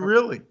is he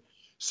really?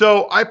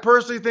 So I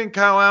personally think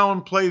Kyle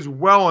Allen plays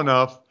well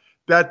enough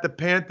that the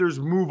Panthers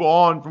move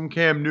on from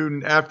Cam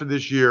Newton after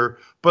this year.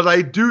 But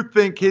I do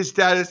think his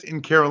status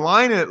in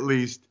Carolina, at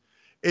least,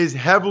 is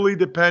heavily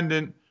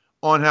dependent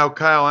on how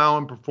Kyle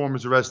Allen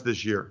performs the rest of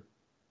this year.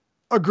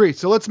 Agree.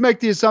 So let's make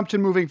the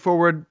assumption moving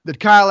forward that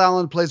Kyle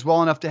Allen plays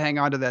well enough to hang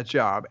on to that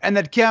job and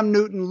that Cam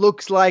Newton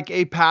looks like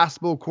a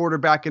passable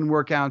quarterback in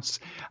workouts,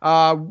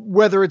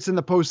 whether it's in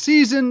the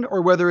postseason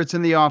or whether it's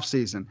in the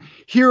offseason.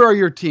 Here are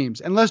your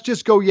teams, and let's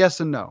just go yes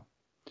and no.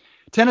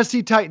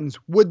 Tennessee Titans,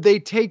 would they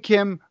take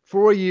him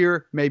for a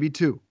year, maybe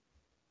 2?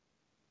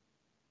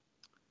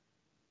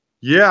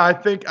 Yeah, I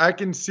think I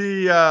can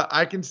see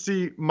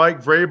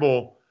Mike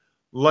Vrabel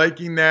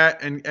liking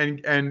that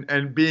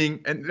and being,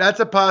 and that's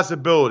a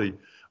possibility.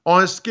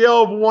 On a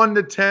scale of 1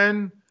 to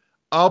 10,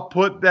 I'll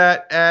put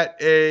that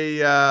at a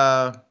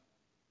how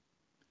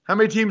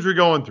many teams are we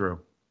going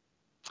through?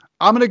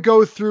 I'm going to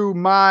go through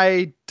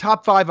my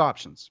top 5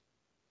 options.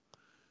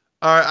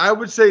 All right, I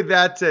would say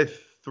that's a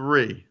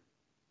 3.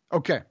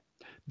 Okay.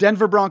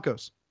 Denver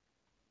Broncos.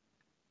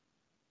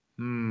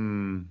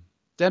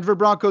 Denver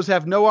Broncos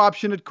have no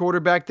option at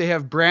quarterback. They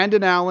have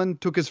Brandon Allen,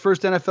 took his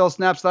first NFL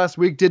snaps last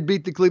week, did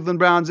beat the Cleveland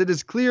Browns. It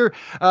is clear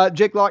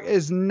Jake Lock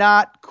is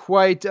not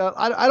quite,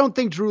 I don't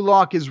think Drew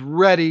Lock is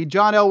ready.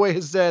 John Elway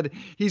has said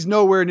he's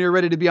nowhere near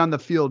ready to be on the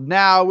field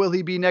now. Will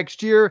he be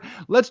next year?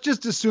 Let's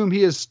just assume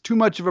he is too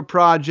much of a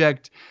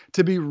project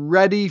to be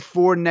ready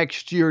for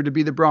next year to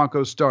be the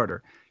Broncos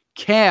starter.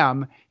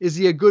 Cam, is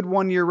he a good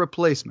one-year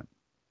replacement?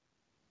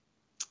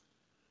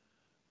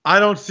 I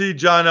don't see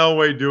John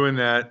Elway doing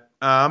that.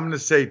 I'm going to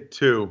say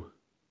 2.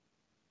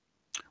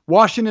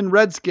 Washington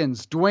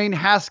Redskins, Dwayne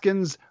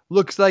Haskins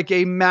looks like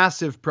a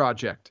massive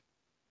project.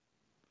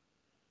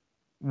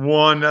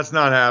 1, that's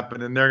not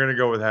happening. They're going to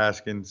go with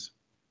Haskins.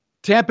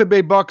 Tampa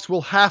Bay Bucks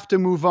will have to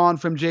move on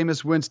from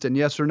Jameis Winston,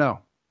 yes or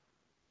no?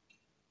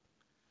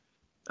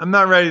 I'm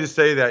not ready to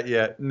say that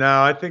yet.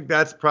 No, I think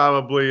that's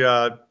probably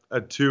a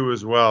 2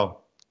 as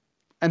well.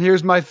 And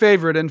here's my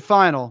favorite and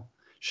final.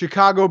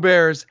 Chicago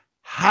Bears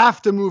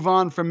have to move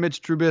on from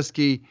Mitch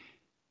Trubisky.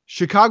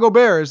 Chicago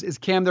Bears, is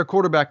Cam their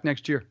quarterback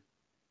next year?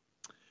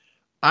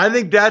 I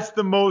think that's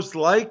the most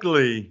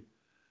likely.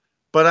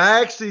 But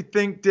I actually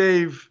think,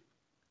 Dave,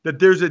 that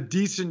there's a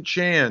decent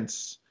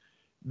chance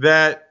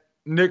that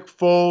Nick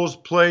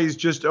Foles plays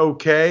just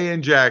okay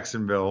in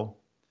Jacksonville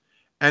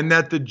and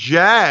that the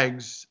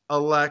Jags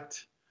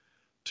elect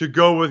to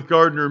go with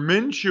Gardner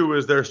Minshew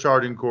as their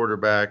starting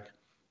quarterback,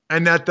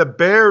 and that the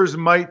Bears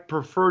might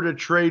prefer to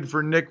trade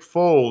for Nick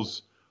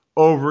Foles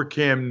over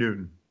Cam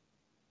Newton.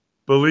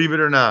 Believe it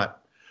or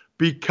not.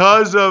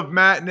 Because of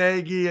Matt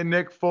Nagy and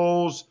Nick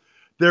Foles,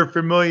 their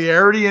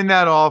familiarity in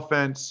that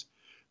offense,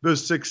 the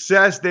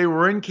success, they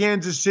were in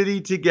Kansas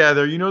City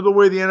together. You know the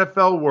way the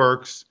NFL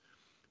works.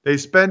 They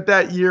spent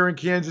that year in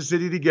Kansas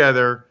City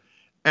together,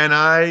 and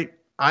I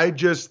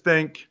just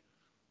think,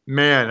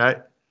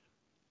 man,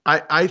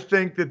 I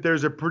think that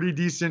there's a pretty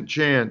decent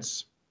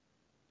chance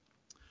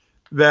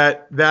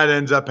that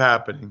ends up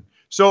happening.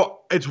 So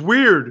it's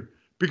weird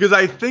because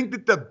I think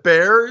that the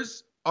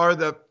Bears are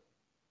the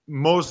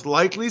most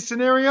likely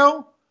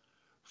scenario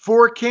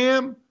for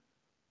Cam,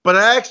 but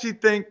I actually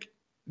think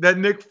that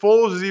Nick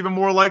Foles is even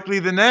more likely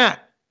than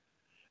that.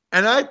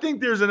 And I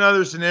think there's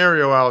another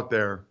scenario out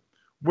there,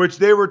 which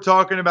they were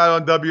talking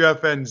about on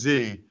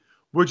WFNZ,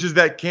 which is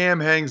that Cam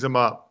hangs him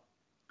up.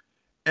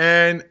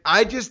 And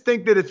I just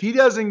think that if he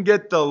doesn't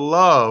get the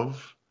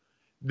love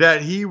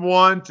that he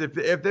wants, if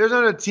there's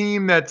not a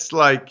team that's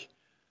like,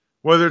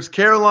 whether it's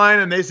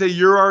Carolina and they say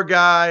you're our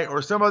guy,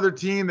 or some other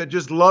team that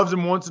just loves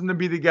him, wants him to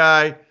be the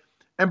guy.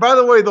 And by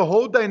the way, the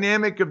whole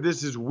dynamic of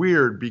this is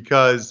weird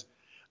because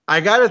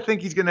I got to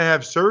think he's going to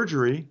have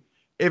surgery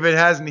if it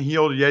hasn't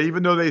healed yet,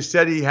 even though they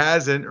said he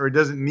hasn't or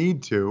doesn't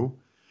need to.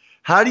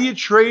 How do you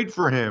trade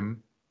for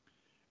him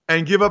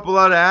and give up a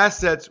lot of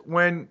assets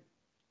when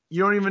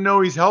you don't even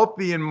know he's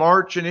healthy in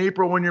March and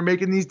April when you're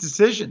making these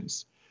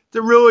decisions? It's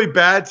a really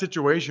bad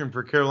situation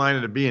for Carolina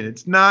to be in.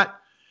 It's not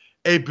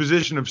a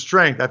position of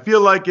strength. I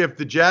feel like if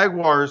the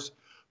Jaguars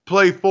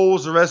play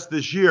Foles the rest of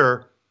this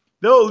year,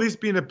 they'll at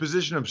least be in a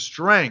position of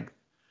strength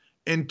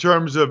in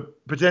terms of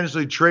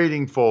potentially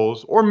trading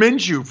Foles or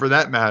Minshew for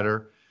that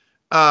matter.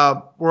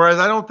 Whereas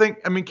I don't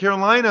think,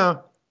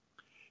 Carolina,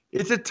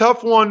 it's a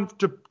tough one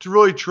to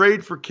really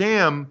trade for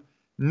Cam,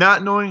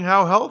 not knowing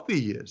how healthy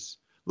he is.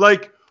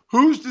 Like,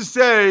 who's to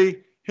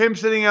say him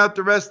sitting out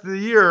the rest of the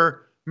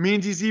year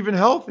means he's even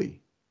healthy?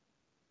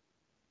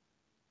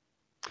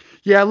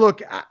 Yeah,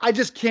 look, I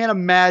just can't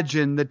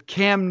imagine that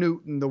Cam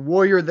Newton, the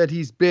warrior that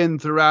he's been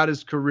throughout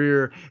his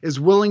career, is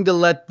willing to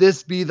let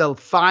this be the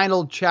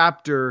final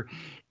chapter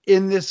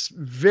in this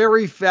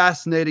very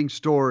fascinating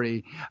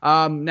story.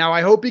 Now,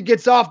 I hope he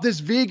gets off this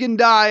vegan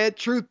diet.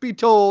 Truth be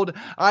told,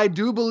 I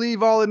do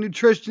believe all the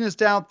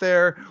nutritionists out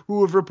there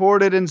who have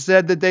reported and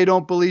said that they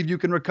don't believe you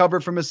can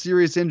recover from a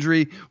serious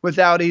injury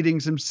without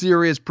eating some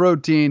serious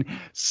protein.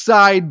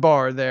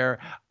 Sidebar there.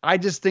 I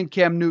just think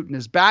Cam Newton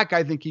is back.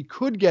 I think he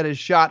could get his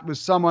shot with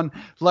someone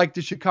like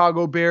the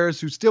Chicago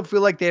Bears, who still feel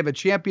like they have a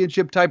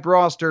championship-type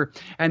roster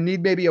and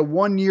need maybe a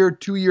 1-year,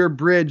 2-year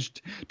bridge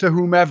to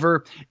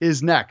whomever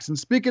is next. And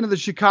speaking of the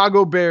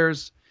Chicago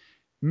Bears,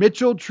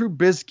 Mitchell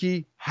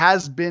Trubisky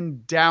has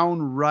been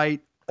downright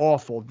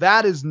awful.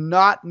 That is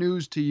not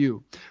news to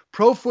you.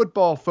 Pro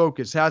Football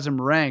Focus has him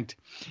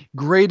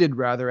graded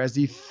as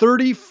the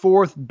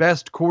 34th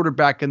best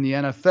quarterback in the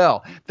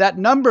NFL. That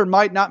number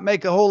might not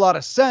make a whole lot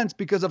of sense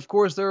because, of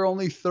course, there are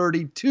only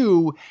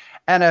 32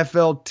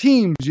 NFL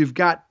teams. You've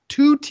got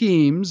 2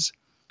 teams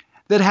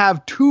that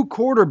have 2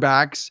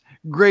 quarterbacks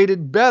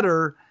graded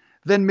better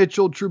than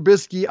Mitchell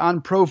Trubisky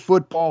on Pro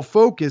Football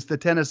Focus, the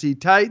Tennessee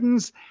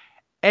Titans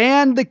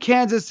and the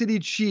Kansas City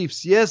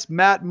Chiefs. Yes,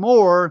 Matt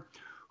Moore,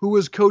 who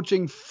was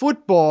coaching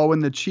football when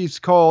the Chiefs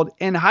called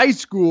in high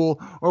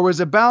school or was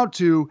about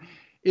to,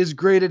 is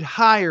graded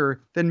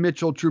higher than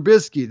Mitchell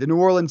Trubisky. The New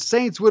Orleans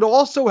Saints would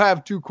also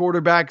have 2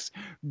 quarterbacks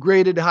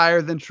graded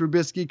higher than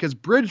Trubisky because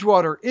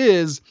Bridgewater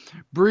is.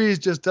 Breeze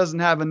just doesn't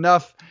have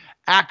enough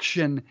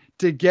action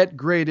to get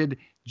graded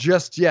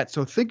just yet.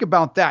 So think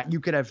about that. You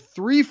could have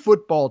 3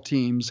 football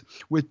teams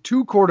with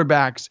 2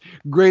 quarterbacks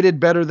graded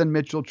better than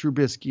Mitchell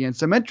Trubisky. And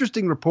some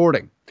interesting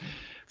reporting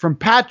from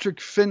Patrick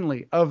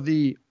Finley of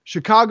the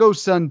Chicago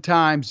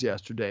Sun-Times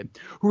yesterday,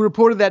 who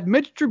reported that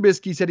Mitch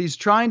Trubisky said he's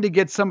trying to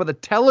get some of the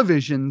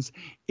televisions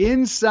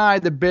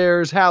inside the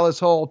Bears' Halas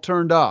Hall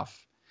turned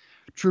off.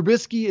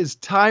 Trubisky is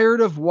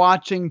tired of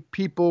watching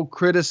people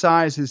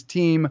criticize his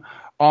team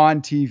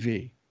on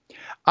TV.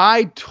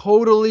 I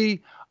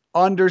totally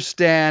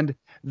understand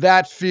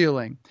that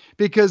feeling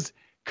because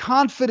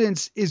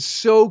confidence is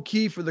so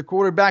key for the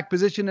quarterback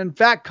position. In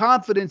fact,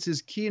 confidence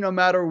is key no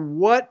matter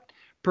what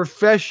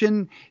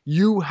profession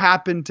you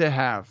happen to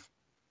have.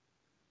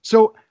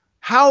 So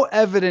how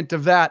evident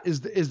of that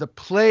is the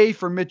play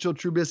for Mitchell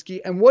Trubisky?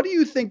 And what do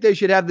you think they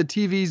should have the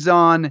TVs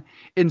on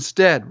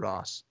instead,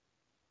 Ross?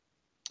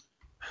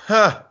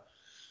 Well,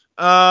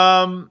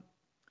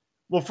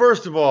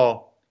 first of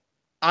all,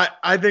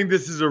 I think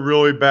this is a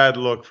really bad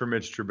look for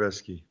Mitch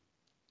Trubisky.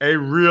 A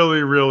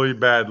really, really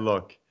bad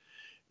look.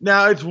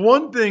 Now, it's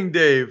one thing,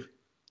 Dave,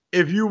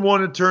 if you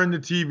want to turn the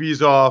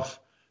TVs off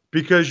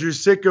because you're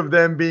sick of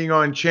them being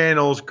on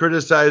channels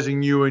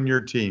criticizing you and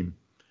your team.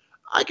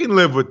 I can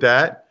live with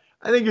that.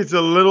 I think it's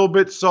a little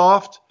bit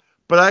soft,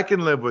 but I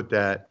can live with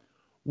that.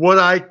 What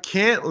I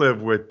can't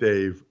live with,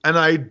 Dave, and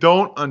I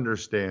don't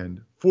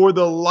understand for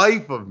the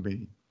life of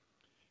me,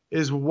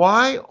 is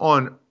why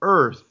on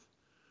earth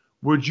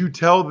would you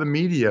tell the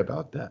media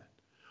about that?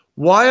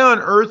 Why on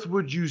earth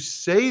would you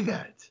say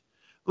that?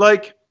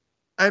 Like,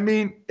 I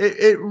mean,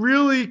 it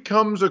really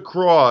comes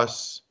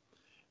across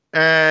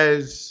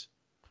as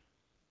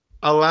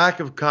a lack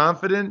of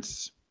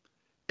confidence.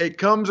 It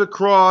comes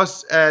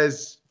across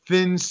as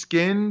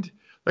thin-skinned.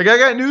 Like, I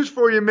got news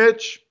for you,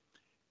 Mitch.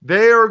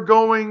 They are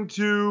going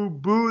to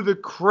boo the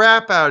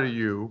crap out of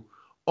you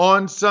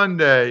on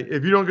Sunday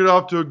if you don't get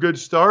off to a good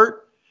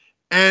start.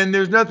 And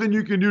there's nothing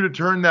you can do to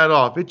turn that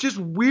off. It's just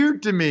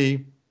weird to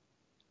me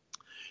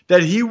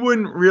that he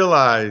wouldn't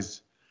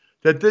realize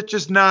that that's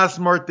just not a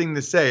smart thing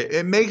to say.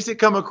 It makes it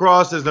come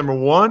across as, number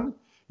one,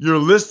 you're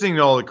listening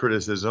to all the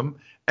criticism,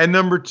 and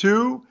number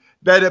two,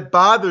 that it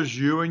bothers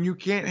you and you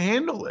can't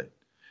handle it.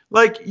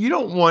 Like, you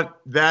don't want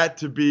that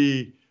to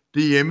be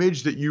the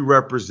image that you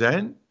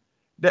represent.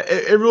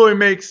 It really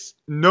makes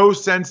no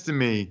sense to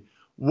me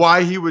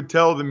why he would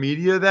tell the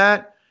media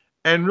that,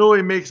 and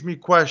really makes me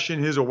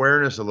question his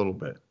awareness a little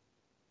bit.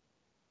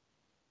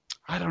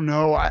 I don't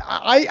know.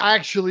 I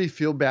actually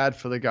feel bad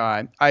for the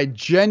guy. I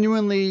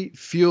genuinely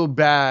feel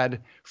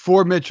bad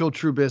for Mitchell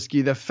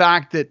Trubisky. The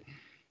fact that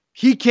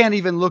he can't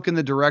even look in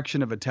the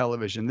direction of a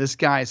television. This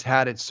guy's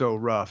had it so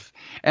rough.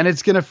 And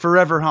it's going to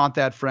forever haunt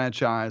that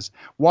franchise,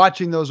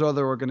 watching those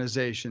other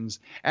organizations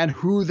and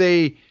who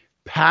they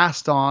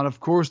passed on, of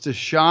course, to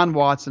Deshaun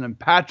Watson and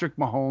Patrick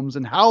Mahomes,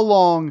 and how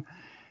long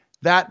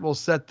that will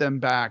set them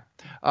back.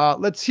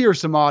 Let's hear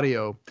some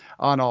audio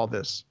on all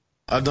this.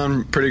 I've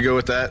done pretty good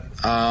with that.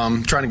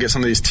 Trying to get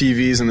some of these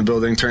TVs in the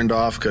building turned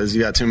off because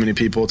you got too many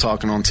people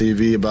talking on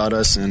TV about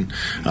us and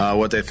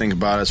what they think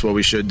about us, what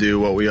we should do,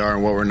 what we are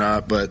and what we're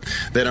not. But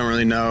they don't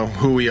really know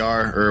who we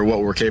are or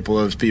what we're capable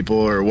of as people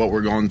or what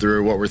we're going through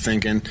or what we're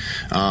thinking.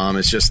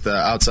 It's just the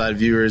outside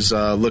viewers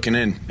looking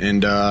in.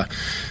 And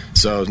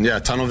so, yeah,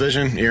 tunnel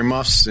vision,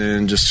 earmuffs,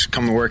 and just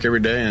come to work every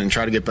day and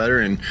try to get better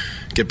and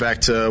get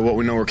back to what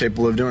we know we're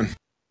capable of doing.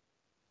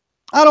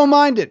 I don't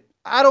mind it.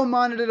 I don't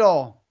mind it at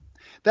all.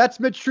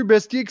 That's Mitch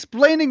Trubisky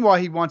explaining why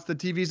he wants the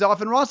TVs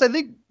off. And Ross, I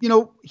think,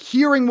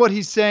 hearing what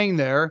he's saying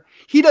there,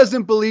 he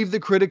doesn't believe the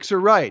critics are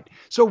right.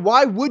 So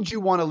why would you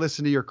want to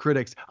listen to your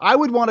critics? I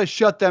would want to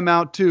shut them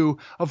out too.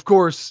 Of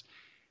course,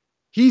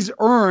 he's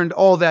earned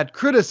all that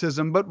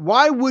criticism, but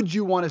why would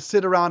you want to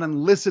sit around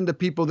and listen to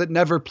people that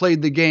never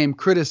played the game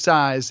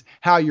criticize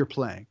how you're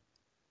playing?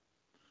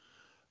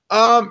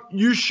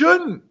 You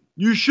shouldn't.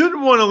 You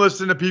shouldn't want to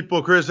listen to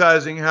people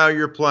criticizing how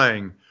you're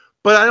playing.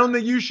 But I don't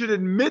think you should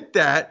admit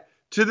that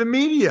to the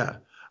media.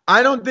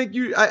 I don't think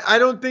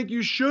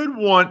you should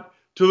want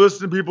to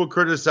listen to people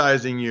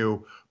criticizing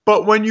you.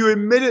 But when you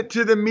admit it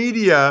to the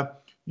media,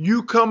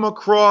 you come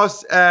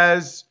across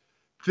as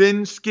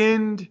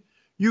thin-skinned.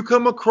 You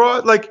come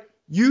across like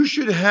you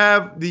should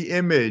have the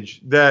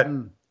image that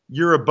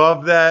you're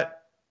above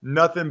that.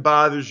 Nothing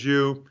bothers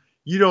you.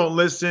 You don't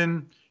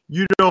listen.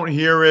 You don't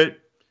hear it.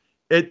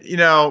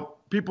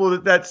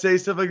 People that say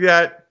stuff like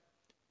that,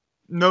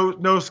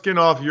 no skin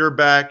off your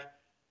back.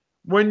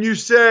 When you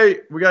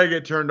say we got to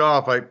get turned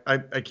off, I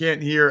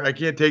can't hear, I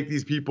can't take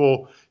these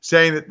people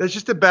saying that. That's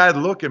just a bad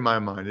look in my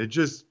mind.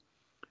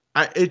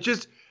 I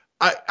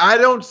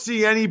don't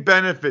see any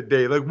benefit,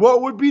 Dave. Like,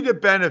 what would be the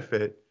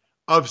benefit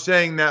of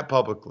saying that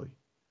publicly?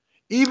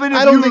 Even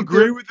if you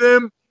agree with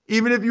them,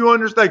 even if you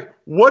understand, like,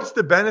 what's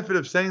the benefit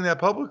of saying that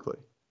publicly?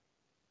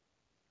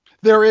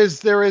 There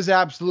is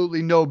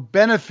absolutely no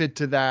benefit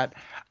to that.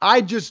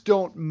 I just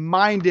don't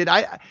mind it.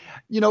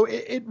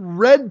 It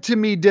read to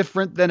me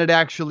different than it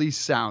actually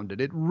sounded.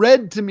 It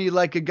read to me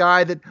like a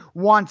guy that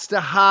wants to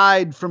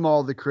hide from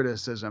all the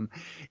criticism.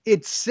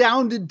 It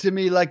sounded to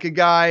me like a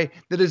guy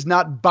that is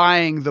not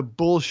buying the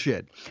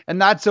bullshit.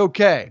 And that's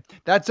okay.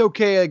 That's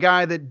okay. A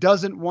guy that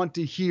doesn't want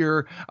to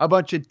hear a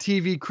bunch of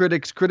TV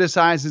critics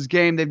criticize his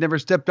game. They've never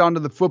stepped onto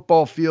the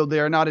football field. They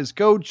are not his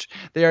coach.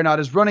 They are not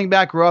his running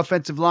back or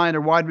offensive line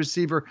or wide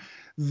receiver.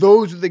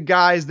 Those are the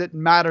guys that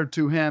matter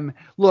to him.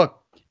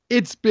 Look,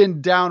 it's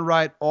been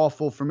downright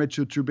awful for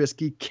Mitchell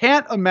Trubisky.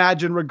 Can't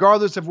imagine,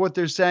 regardless of what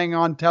they're saying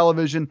on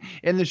television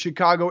in the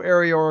Chicago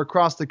area or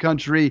across the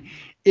country,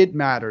 it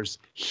matters.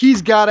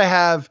 He's got to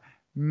have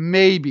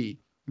maybe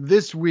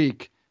this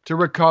week to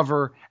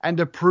recover and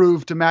to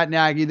prove to Matt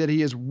Nagy that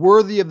he is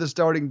worthy of the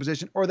starting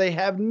position, or they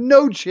have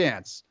no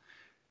chance,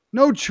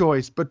 no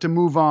choice but to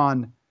move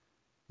on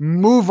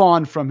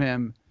from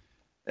him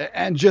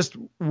and just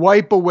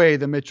wipe away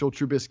the Mitchell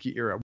Trubisky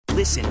era.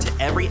 Listen to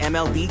every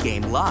MLB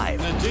game live.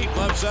 In the deep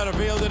left center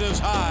field, it is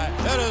high,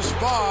 it is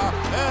far,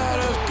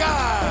 it is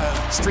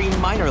gone.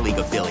 Stream minor league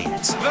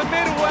affiliates. The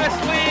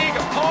Midwest League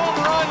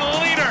home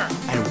run leader.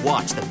 And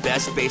watch the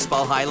best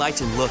baseball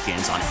highlights and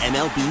look-ins on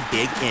MLB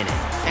Big Inning.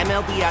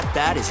 MLB At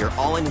Bat is your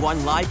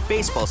all-in-one live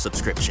baseball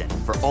subscription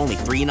for only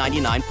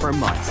 $3.99 per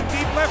month.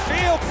 Deep left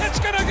field, it's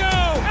gonna go.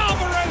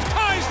 Alvarez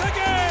ties the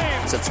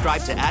game.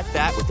 Subscribe to At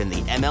Bat within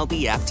the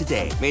MLB app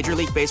today. Major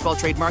League Baseball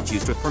trademarks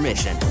used with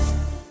permission.